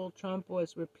counsel Trump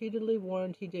was repeatedly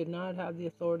warned he did not have the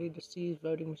authority to seize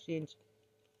voting machines.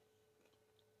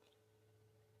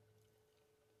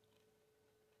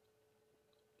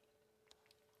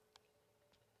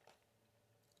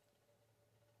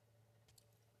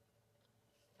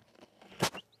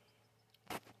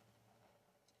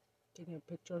 Taking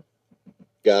a picture.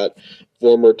 Got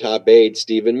former top aide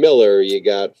Stephen Miller. You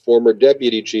got former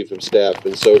deputy chief of staff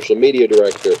and social media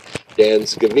director Dan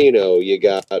Scavino. You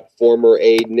got former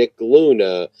aide Nick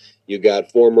Luna. You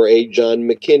got former aide John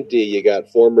McKinty. You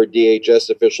got former DHS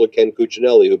official Ken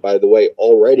Cuccinelli, who, by the way,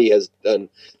 already has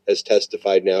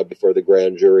testified now before the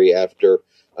grand jury after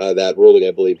that ruling.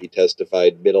 I believe he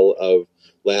testified middle of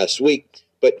last week.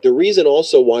 But the reason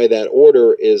also why that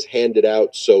order is handed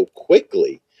out so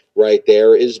quickly right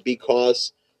there is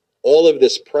because all of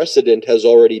this precedent has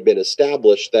already been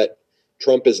established that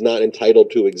Trump is not entitled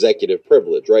to executive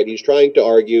privilege, right? He's trying to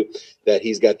argue that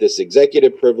he's got this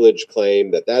executive privilege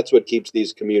claim, that that's what keeps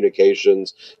these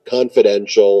communications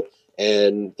confidential.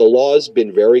 And the law has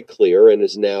been very clear and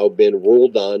has now been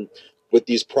ruled on with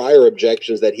these prior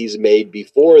objections that he's made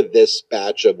before this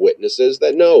batch of witnesses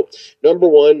that no, number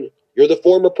one, you're the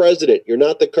former president. You're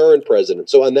not the current president.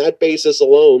 So on that basis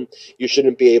alone, you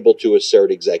shouldn't be able to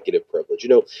assert executive privilege. You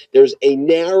know, there's a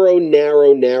narrow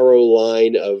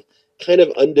line of kind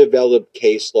of undeveloped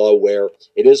case law where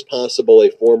it is possible a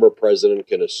former president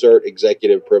can assert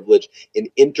executive privilege in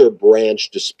interbranch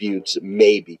disputes,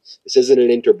 maybe. This isn't an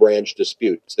interbranch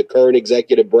dispute. It's the current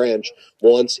executive branch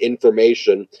wants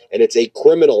information, and it's a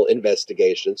criminal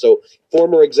investigation. So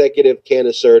former executive can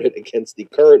assert it against the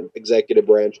current executive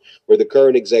branch, where the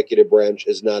current executive branch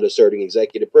is not asserting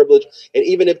executive privilege. And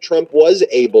even if Trump was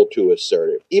able to assert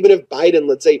it, even if Biden,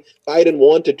 let's say Biden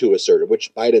wanted to assert it,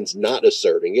 which Biden's not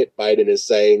asserting it, Biden is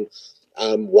saying,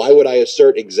 why would I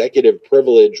assert executive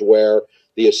privilege where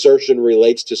the assertion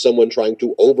relates to someone trying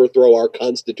to overthrow our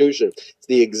Constitution? It's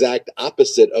the exact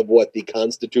opposite of what the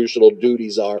constitutional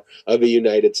duties are of a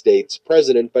United States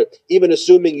president. But even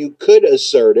assuming you could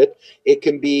assert it, it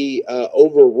can be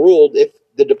overruled if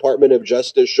the Department of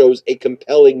Justice shows a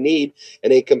compelling need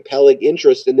and a compelling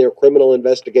interest in their criminal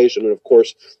investigation. And of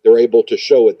course, they're able to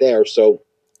show it there. So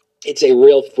it's a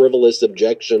real frivolous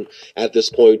objection at this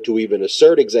point to even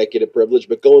assert executive privilege.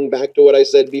 But going back to what I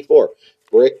said before,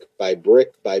 brick by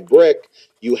brick by brick,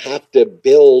 you have to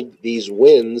build these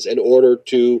wins in order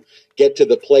to get to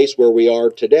the place where we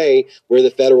are today, where the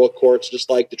federal courts,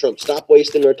 just like the Trump, stop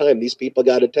wasting our time. These people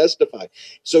got to testify.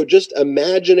 So just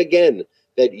imagine again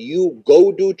that you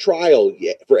go do trial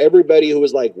for everybody who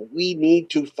was like, we need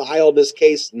to file this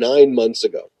case 9 months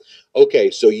ago.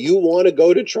 Okay, so you want to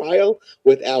go to trial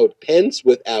without Pence,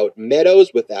 without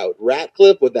Meadows, without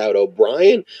Ratcliffe, without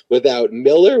O'Brien, without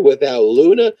Miller, without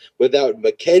Luna, without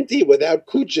McKenty, without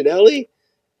Cuccinelli?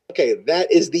 Okay,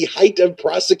 that is the height of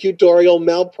prosecutorial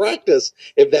malpractice,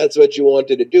 if that's what you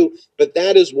wanted to do. But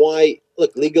that is why,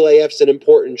 look, Legal AF's an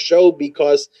important show,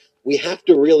 because we have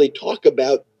to really talk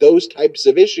about those types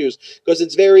of issues, because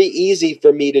it's very easy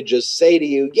for me to just say to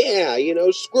you, yeah, you know,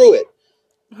 screw it.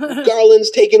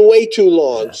 Garland's taking way too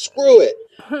long. Screw it.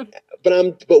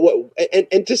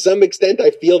 And to some extent,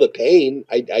 I feel the pain.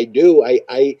 I do.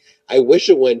 I wish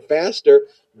it went faster.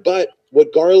 But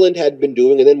what Garland had been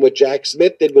doing, and then what Jack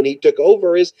Smith did when he took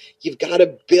over, is you've got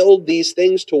to build these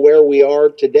things to where we are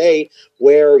today,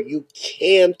 where you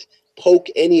can't poke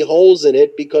any holes in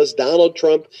it, because Donald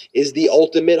Trump is the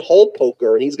ultimate hole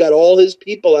poker, and he's got all his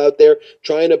people out there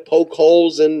trying to poke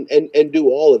holes and do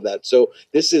all of that. So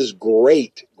this is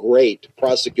great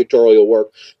prosecutorial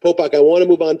work. Popak, I want to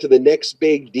move on to the next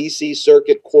big D.C.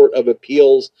 Circuit Court of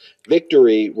Appeals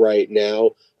victory right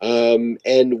now.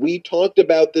 And we talked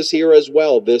about this here as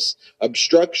well, this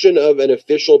obstruction of an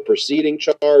official proceeding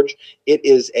charge. It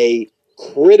is a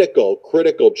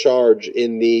critical charge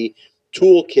in the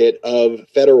toolkit of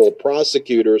federal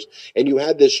prosecutors. And you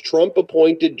had this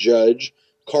Trump-appointed judge,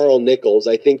 Carl Nichols.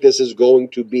 I think this is going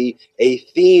to be a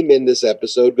theme in this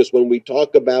episode, because when we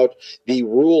talk about the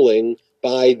ruling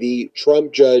by the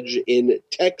Trump judge in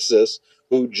Texas,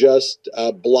 who just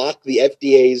blocked the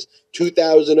FDA's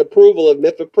 2000 approval of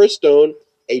mifepristone,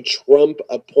 a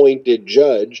Trump-appointed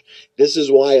judge. This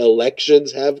is why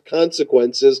elections have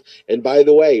consequences. And by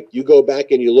the way, you go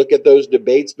back and you look at those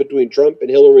debates between Trump and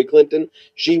Hillary Clinton,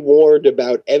 she warned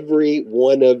about every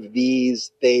one of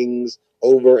these things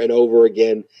over and over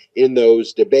again in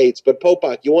those debates. But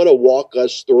Popak, you want to walk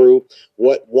us through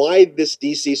why this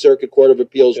D.C. Circuit Court of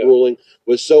Appeals ruling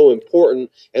was so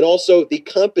important, and also the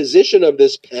composition of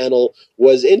this panel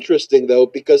was interesting, though,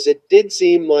 because it did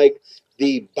seem like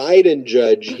the Biden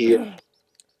judge here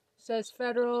says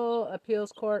federal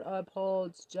appeals court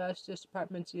upholds Justice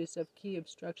Department's use of key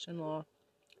obstruction law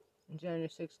in January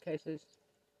 6 cases.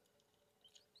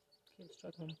 Key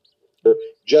obstruction.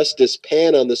 Justice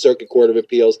Pan on the Circuit Court of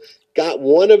Appeals got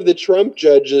one of the Trump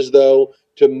judges, though,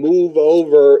 to move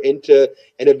over into,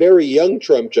 and a very young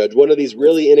Trump judge, one of these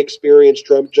really inexperienced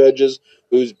Trump judges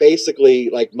who's basically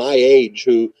like my age,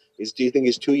 who is, do you think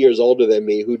he's 2 years older than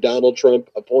me, who Donald Trump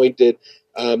appointed.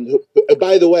 Who,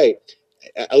 by the way,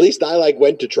 at least I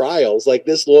went to trials. Like,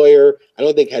 this lawyer, I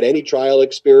don't think had any trial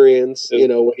experience, you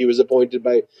know, when he was appointed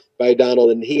by Donald,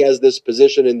 and he has this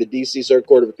position in the D.C. Circuit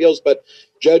Court of Appeals. But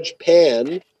Judge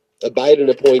Pan, a Biden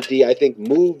appointee, I think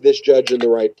moved this judge in the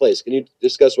right place. Can you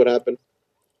discuss what happened?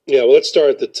 Yeah, well, let's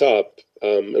start at the top,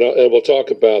 and we'll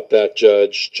talk about that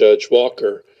judge, Judge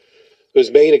Walker, whose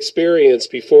main experience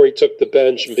before he took the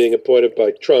bench and being appointed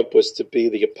by Trump was to be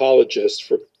the apologist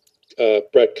for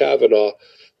Brett Kavanaugh,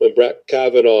 when Brett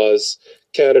Kavanaugh's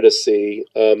candidacy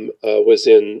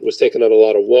was taking on a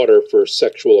lot of water for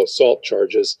sexual assault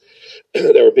charges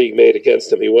that were being made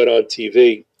against him. He went on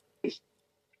TV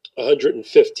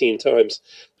 115 times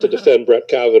to defend Brett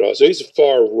Kavanaugh. So he's a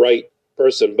far right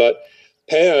person. But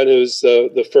Pan, who's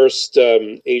the first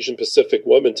Asian Pacific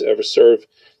woman to ever serve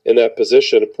in that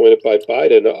position, appointed by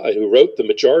Biden, who wrote the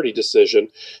majority decision,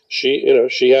 she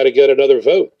had to get another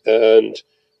vote. And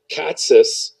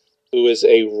Katsas, who is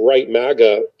a right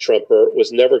MAGA Trumper,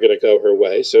 was never going to go her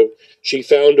way. So she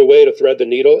found a way to thread the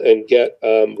needle and get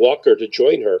Walker to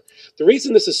join her. The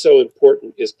reason this is so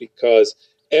important is because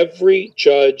every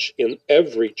judge in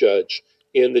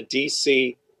the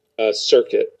D.C.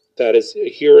 circuit that is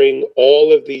hearing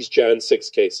all of these Jan 6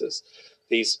 cases,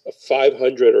 these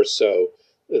 500 or so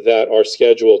that are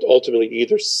scheduled ultimately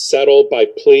either settle by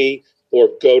plea or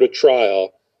go to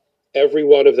trial, every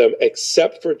one of them,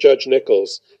 except for Judge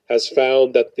Nichols, has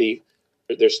found that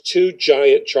there's two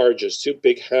giant charges, two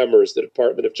big hammers the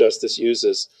Department of Justice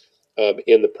uses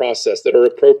in the process that are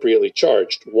appropriately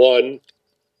charged. One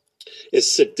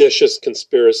is seditious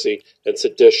conspiracy and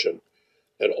sedition,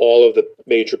 and all of the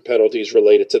major penalties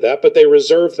related to that. But they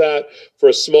reserve that for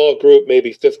a small group,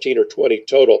 maybe 15 or 20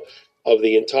 total, of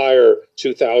the entire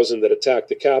 2,000 that attacked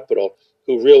the Capitol,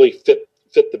 who really fit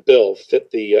the bill,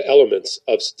 fit the elements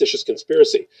of seditious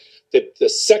conspiracy. The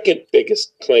second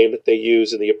biggest claim that they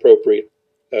use in the appropriate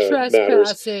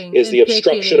matters is the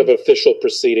obstruction of official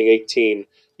proceeding, 18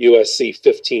 USC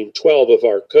 1512 of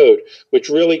our code, which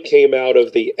really came out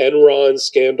of the Enron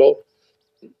scandal,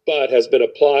 but has been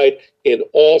applied in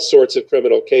all sorts of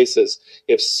criminal cases.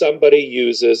 If somebody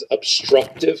uses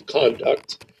obstructive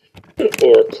conduct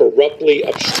or corruptly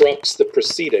obstructs the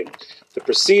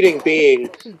proceeding being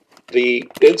the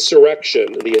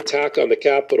insurrection, the attack on the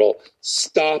Capitol,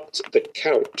 stopped the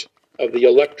count of the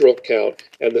electoral count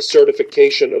and the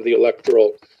certification of the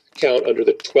electoral count under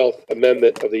the 12th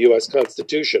Amendment of the U.S.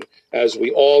 Constitution. As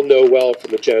we all know well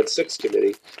from the Jan 6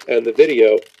 committee and the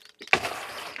video,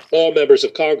 all members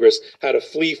of Congress had to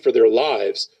flee for their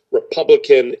lives,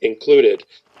 Republican included,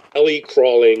 alley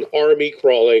crawling, army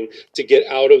crawling to get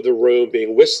out of the room,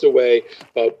 being whisked away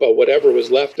by whatever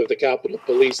was left of the Capitol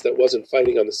Police that wasn't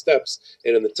fighting on the steps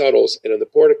and in the tunnels and in the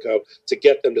portico to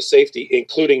get them to safety,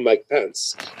 including Mike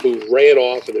Pence, who ran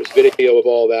off, and there's video of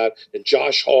all that, and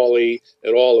Josh Hawley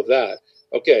and all of that.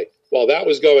 Okay, while that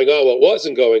was going on, what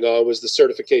wasn't going on was the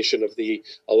certification of the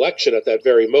election at that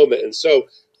very moment. And so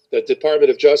the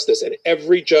Department of Justice and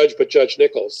every judge but Judge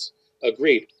Nichols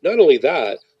agreed. Not only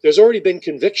that, there's already been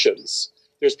convictions.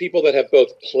 There's people that have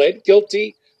both pled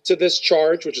guilty to this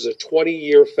charge, which is a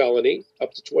 20-year felony,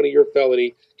 up to 20-year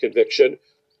felony conviction,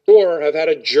 or have had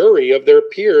a jury of their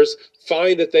peers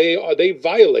find that they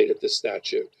violated this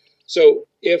statute. So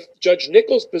if Judge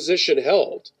Nichols' position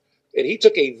held, and he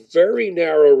took a very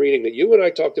narrow reading that you and I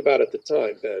talked about at the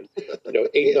time, Ben,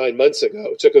 8-9 months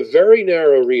ago, took a very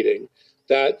narrow reading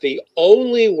that the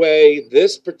only way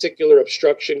this particular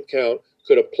obstruction count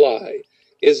could apply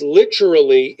is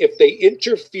literally if they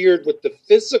interfered with the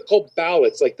physical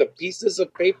ballots, like the pieces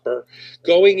of paper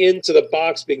going into the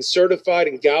box, being certified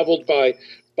and gavelled by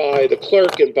the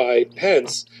clerk and by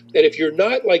Pence, that if you're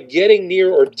not getting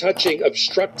near or touching,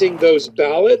 obstructing those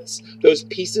ballots, those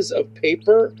pieces of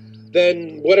paper,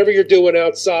 then whatever you're doing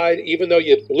outside, even though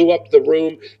you blew up the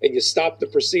room and you stopped the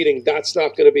proceeding, that's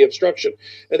not going to be obstruction.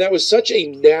 And that was such a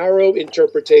narrow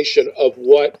interpretation of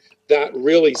what that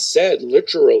really said,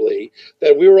 literally,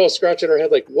 that we were all scratching our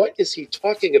head like, what is he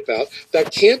talking about?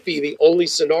 That can't be the only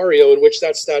scenario in which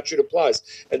that statute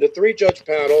applies. And the three-judge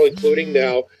panel, including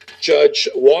now Judge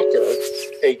Walker,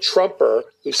 a Trumper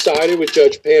who sided with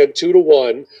Judge Pan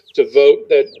 2-1 to vote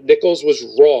that Nichols was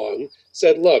wrong,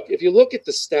 said, look, if you look at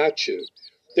the statute,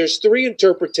 there's three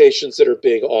interpretations that are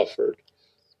being offered.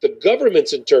 The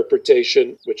government's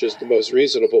interpretation, which is the most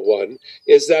reasonable one,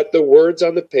 is that the words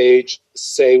on the page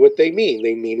say what they mean.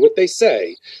 They mean what they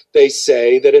say. They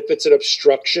say that if it's an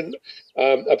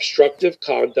obstructive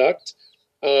conduct,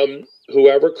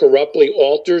 whoever corruptly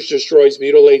alters, destroys,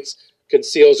 mutilates,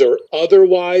 conceals, or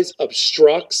otherwise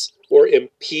obstructs or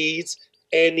impedes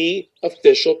any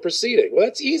official proceeding. Well,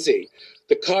 that's easy.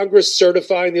 The Congress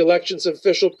certifying the election's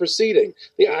official proceeding.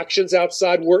 The actions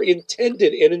outside were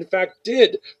intended and, in fact,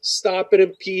 did stop and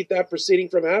impede that proceeding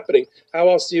from happening. How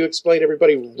else do you explain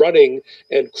everybody running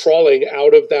and crawling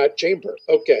out of that chamber?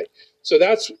 Okay, so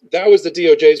that was the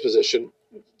DOJ's position.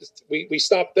 We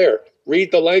stopped there.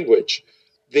 Read the language.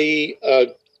 The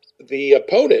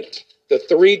opponent, the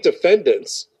three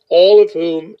defendants, all of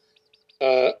whom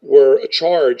were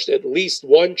charged, at least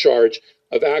one charge,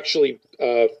 of actually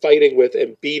fighting with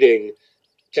and beating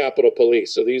Capitol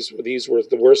Police. So these were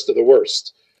the worst of the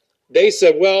worst. They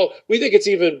said, well, we think it's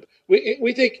even,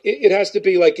 we think it has to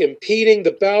be like impeding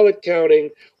the ballot counting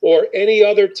or any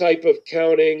other type of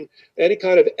counting, any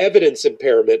kind of evidence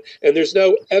impairment. And there's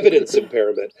no evidence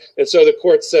impairment. And so the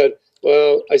court said,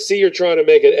 well, I see you're trying to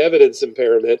make it evidence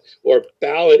impairment or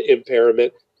ballot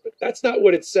impairment, but that's not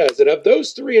what it says. And of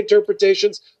those three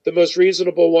interpretations, the most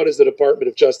reasonable one is the Department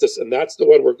of Justice, and that's the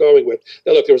one we're going with.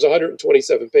 Now, look, there was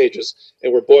 127 pages,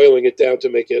 and we're boiling it down to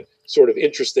make it sort of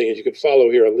interesting, and you can follow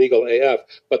here on Legal AF.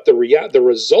 But the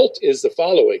result is the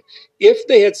following. If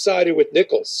they had sided with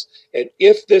Nichols, and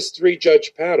if this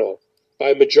three-judge panel,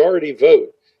 by majority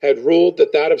vote, had ruled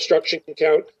that obstruction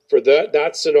count for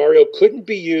that scenario couldn't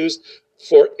be used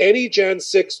for any Jan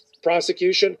 6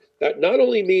 prosecution, that not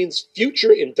only means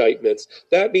future indictments,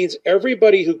 that means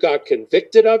everybody who got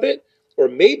convicted of it, or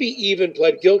maybe even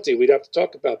pled guilty, we'd have to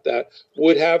talk about that,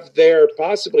 would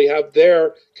possibly have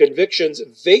their convictions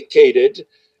vacated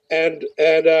and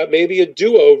maybe a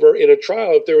do-over in a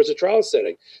trial if there was a trial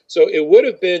setting. So it would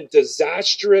have been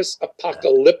disastrous,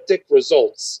 apocalyptic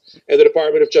results, and the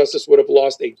Department of Justice would have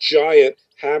lost a giant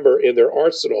hammer in their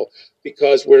arsenal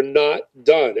because we're not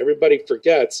done. Everybody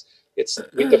forgets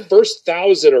the first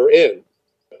 1,000 are in.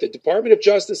 The Department of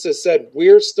Justice has said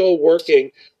we're still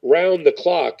working round the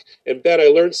clock. And Ben, I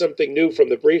learned something new from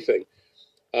the briefing.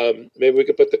 Maybe we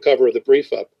could put the cover of the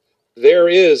brief up. There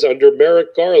is, under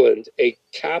Merrick Garland, a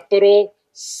capital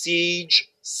siege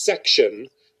section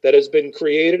that has been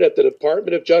created at the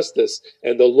Department of Justice,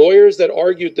 and the lawyers that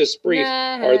argued this brief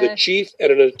are the chief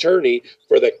and an attorney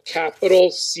for the capital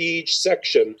siege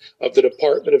section of the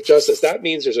Department of Justice. That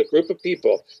means there's a group of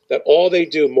people that all they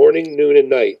do morning, noon, and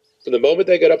night, from the moment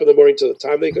they get up in the morning to the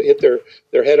time they hit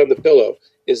their head on the pillow,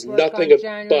 is nothing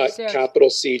but capital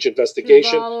siege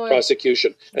investigation,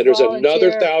 prosecution. And there's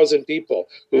another 1,000 people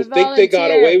who think they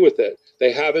got away with it.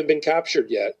 They haven't been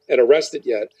captured yet and arrested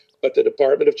yet, but the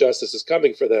Department of Justice is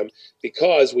coming for them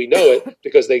because we know it,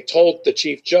 because they told the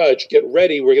chief judge, get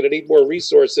ready, we're going to need more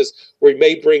resources. We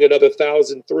may bring another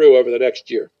 1,000 through over the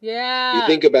next year. Yeah. You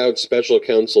think about Special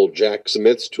Counsel Jack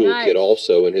Smith's toolkit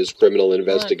also in his criminal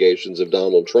investigations of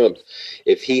Donald Trump.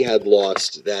 If he had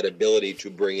lost that ability to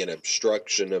bring an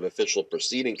obstruction of official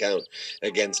proceeding count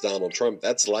against Donald Trump,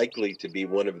 that's likely to be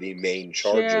one of the main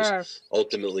charges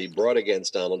ultimately brought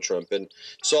against Donald Trump. And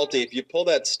Salty, if you pull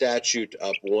that statute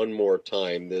up one more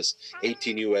time, this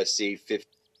 18 U.S.C. 50.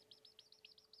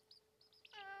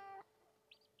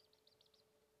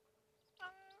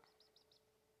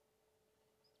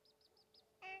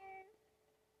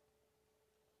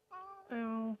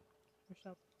 Ow.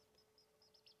 Yourself.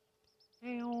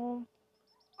 Ow.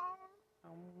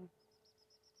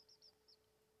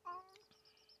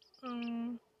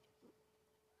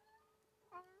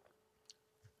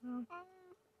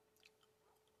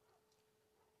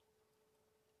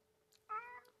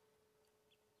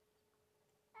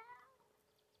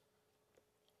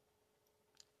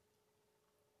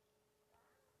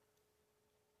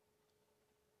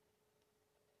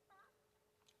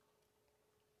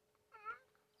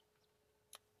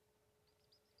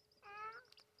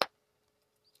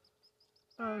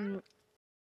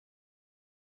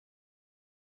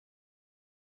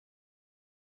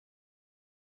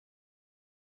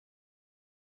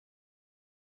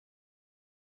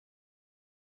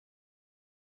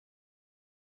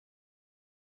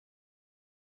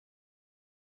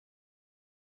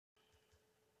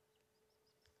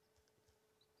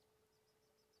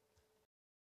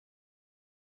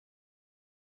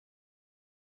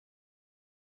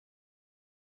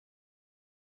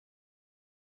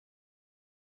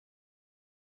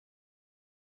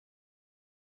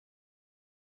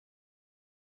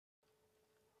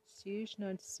 Siege,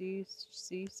 not C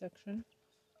section.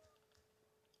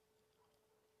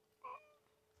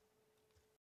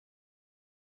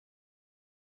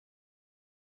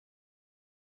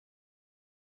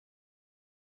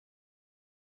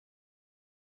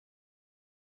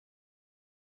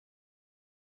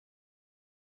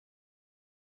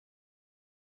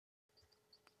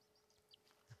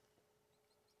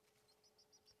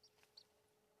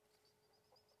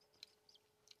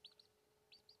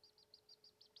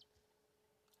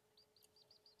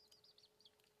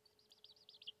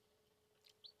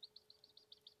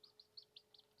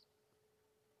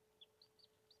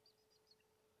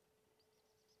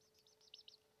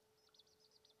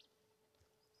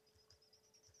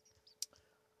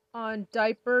 on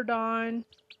Diaper Dawn.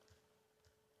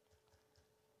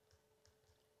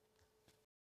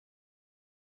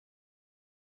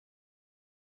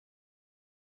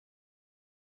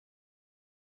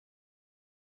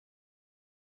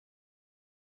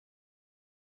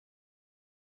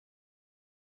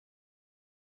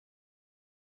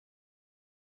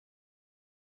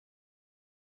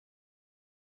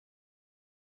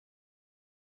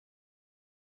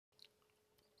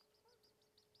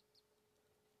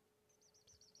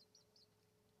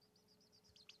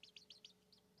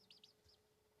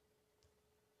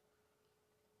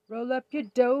 Roll up your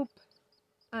dope.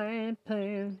 I ain't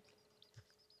playing.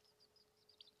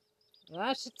 Well,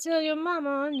 I should tell your mama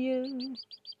on you.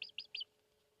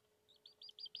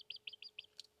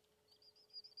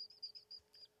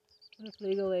 What if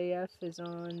Legal AF is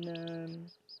on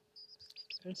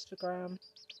Instagram?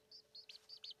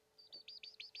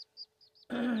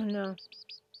 No.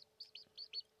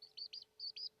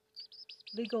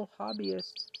 Legal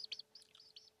Hobbyist.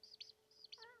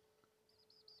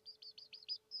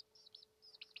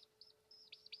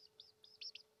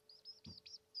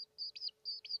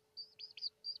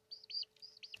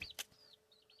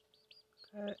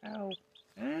 Ow.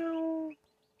 Ow.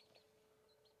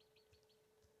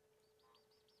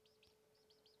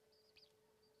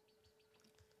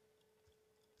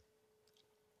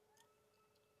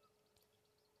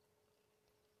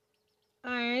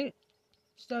 Alright.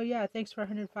 So, yeah, thanks for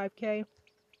 105K.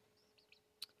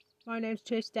 My name's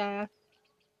Chase Staff.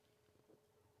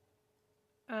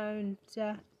 And,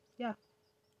 yeah. I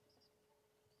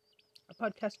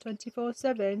podcast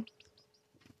 24/7.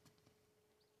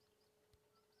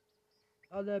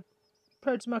 All the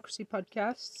pro-democracy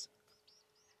podcasts.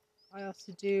 I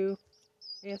also do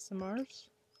ASMRs. I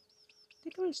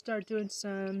think I'm going to start doing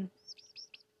some...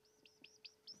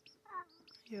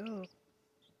 Yo.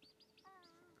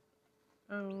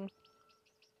 Oh.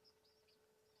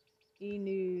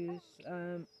 E-news.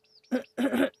 Oh,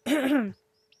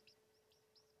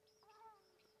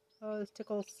 this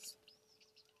tickles.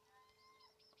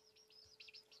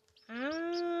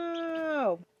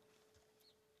 Ow!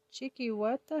 Cheeky,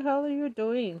 what the hell are you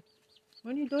doing?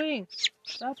 What are you doing?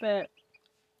 Stop it.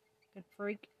 Good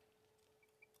freak.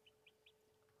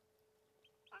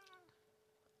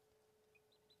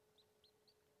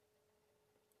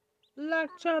 Lock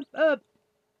Trump up!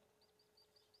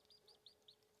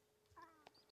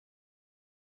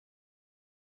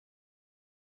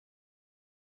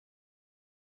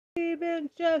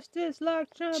 Even justice,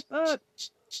 lock Trump up!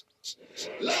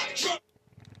 Lock Trump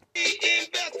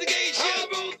investigation. I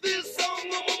wrote this song on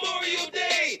Memorial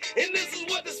Day, and this is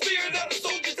what the spirit of the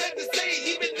soldiers had to say.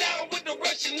 He been down with the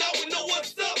Russian, now we know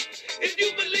what's up. If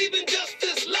you believe in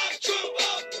justice, lock Trump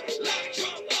up. Lock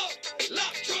Trump up.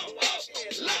 Lock Trump up.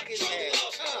 Lock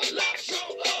Trump up. Lock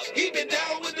Trump up. He been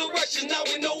down with the Russian, now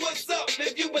we know what's up.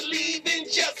 If you believe in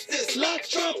justice, lock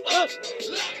Trump up.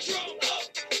 Lock Trump up.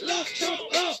 Lock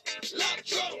Trump up. Lock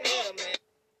Trump up.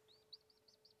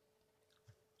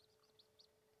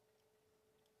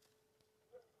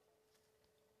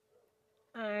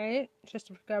 Alright,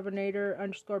 Christopher Governor _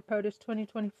 POTUS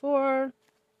 2024.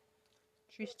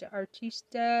 Trista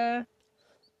Artista.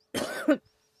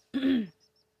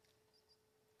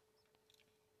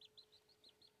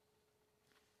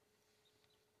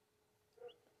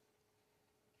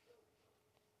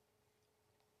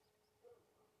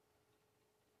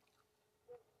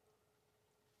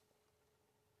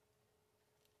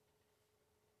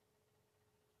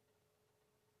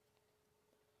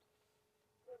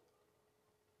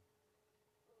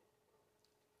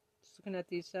 Just looking at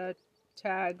these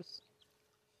tags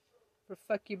for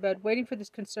fuck you, bud. Waiting for this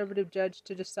conservative judge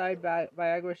to decide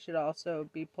Viagra should also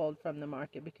be pulled from the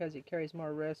market because it carries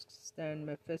more risks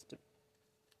than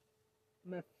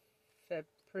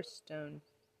mifepristone.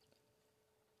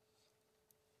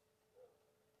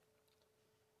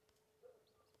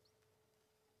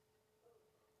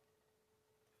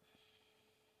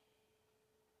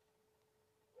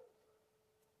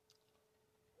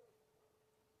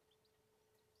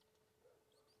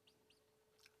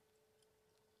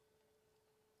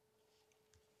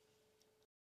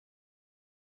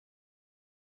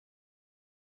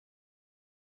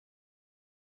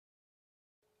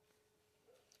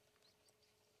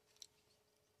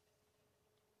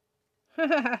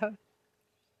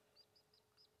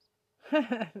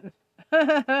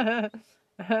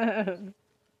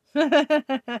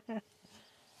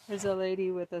 There's a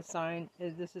lady with a sign.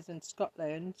 This is in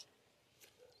Scotland. It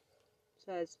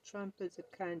says Trump is a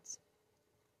cunt.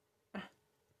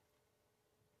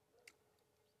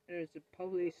 There's a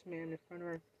policeman in front of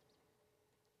her.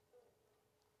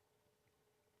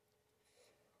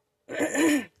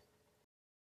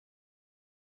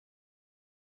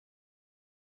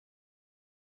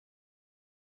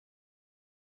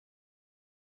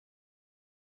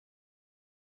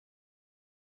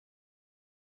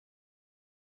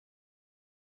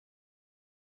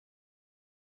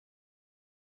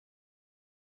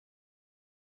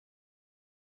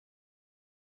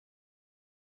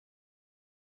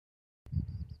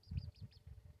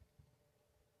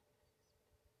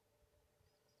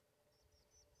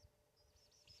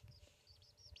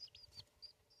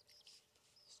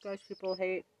 Scottish people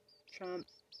hate Trump.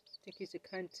 Think he's a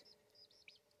cunt.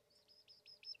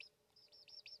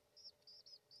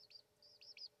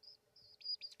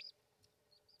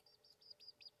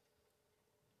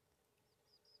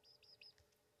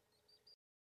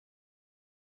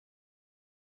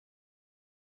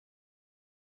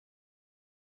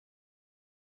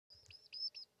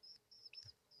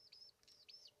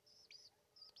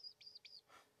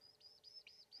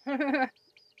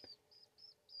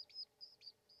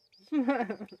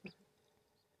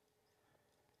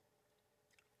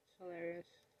 Hilarious.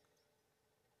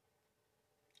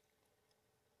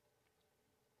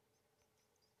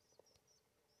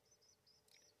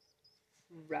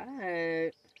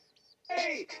 Right.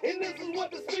 Hey, and this is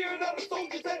what the spirit of the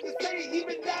soldiers had to say.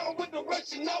 Even down with the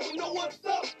Russian, now we know what's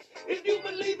up. If you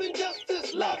believe in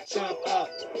justice, lock Trump up,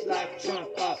 lock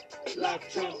Trump up, lock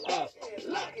Trump up,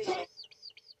 lock Trump.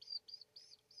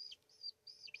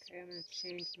 Okay, I'm gonna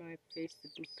change my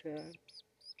Facebook to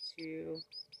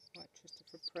what,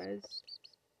 Christopher Prez.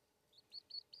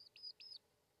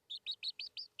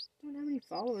 Don't have any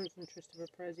followers on Christopher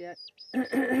Prez yet.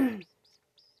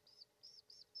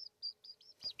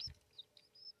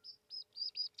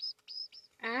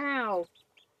 Ow!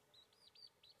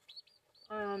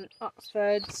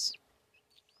 Oxfords.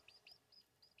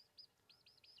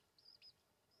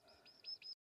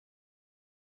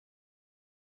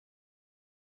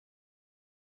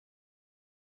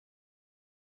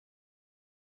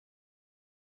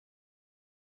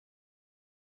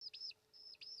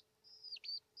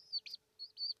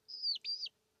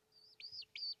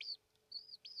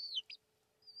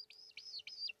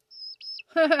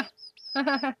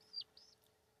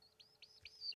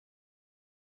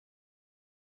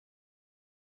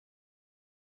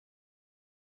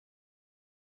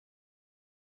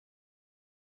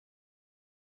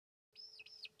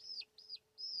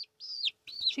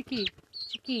 Chicky,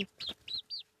 Chicky,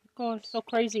 going so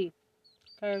crazy,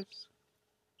 cause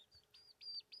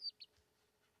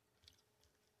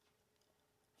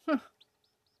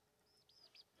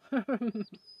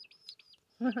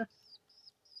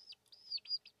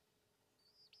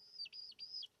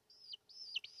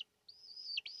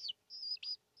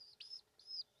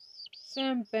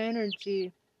Sam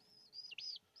Banerjee.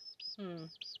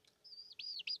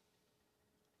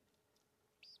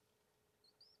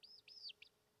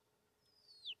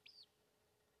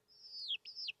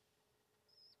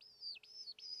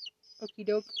 Okie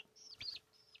doke.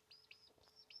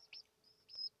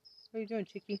 What are you doing,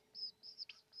 Chicky?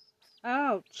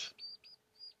 Ouch.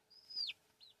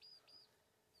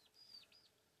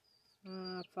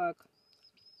 Fuck.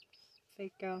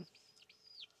 Fake, some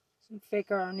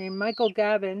faker named Michael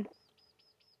Gavin.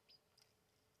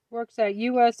 Works at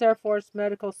U.S. Air Force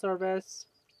Medical Service.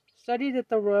 Studied at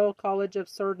the Royal College of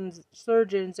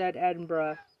Surgeons at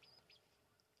Edinburgh.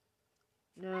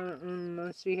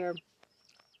 Let's see here.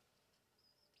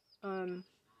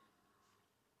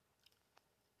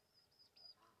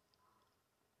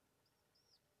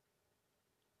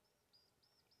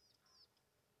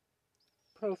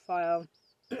 Profile.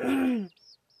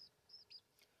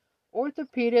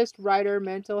 Orthopedist, writer,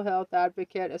 mental health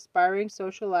advocate, aspiring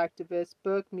social activist,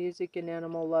 book, music, and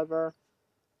animal lover.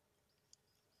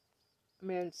 I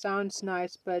mean, it sounds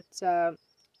nice, but I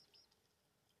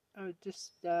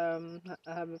just I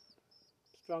have a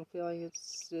strong feeling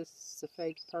it's just a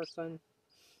fake person.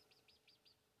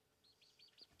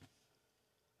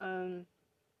 Has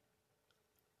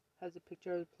a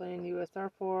picture of the plane, U.S.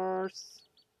 Air Force.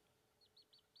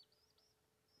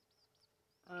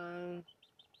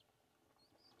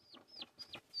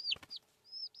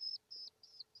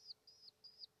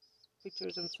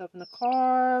 Pictures of himself in the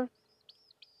car.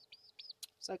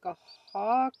 It's like a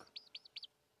hawk.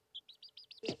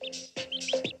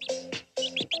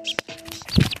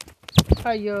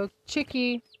 Hi, yo,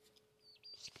 Chicky.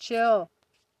 Just chill.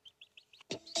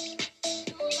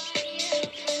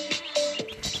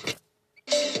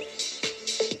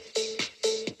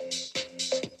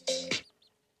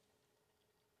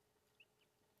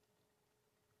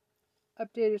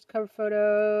 updated cover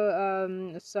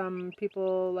photo. Some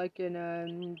people like in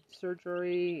a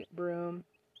surgery room,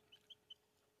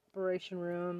 operation room.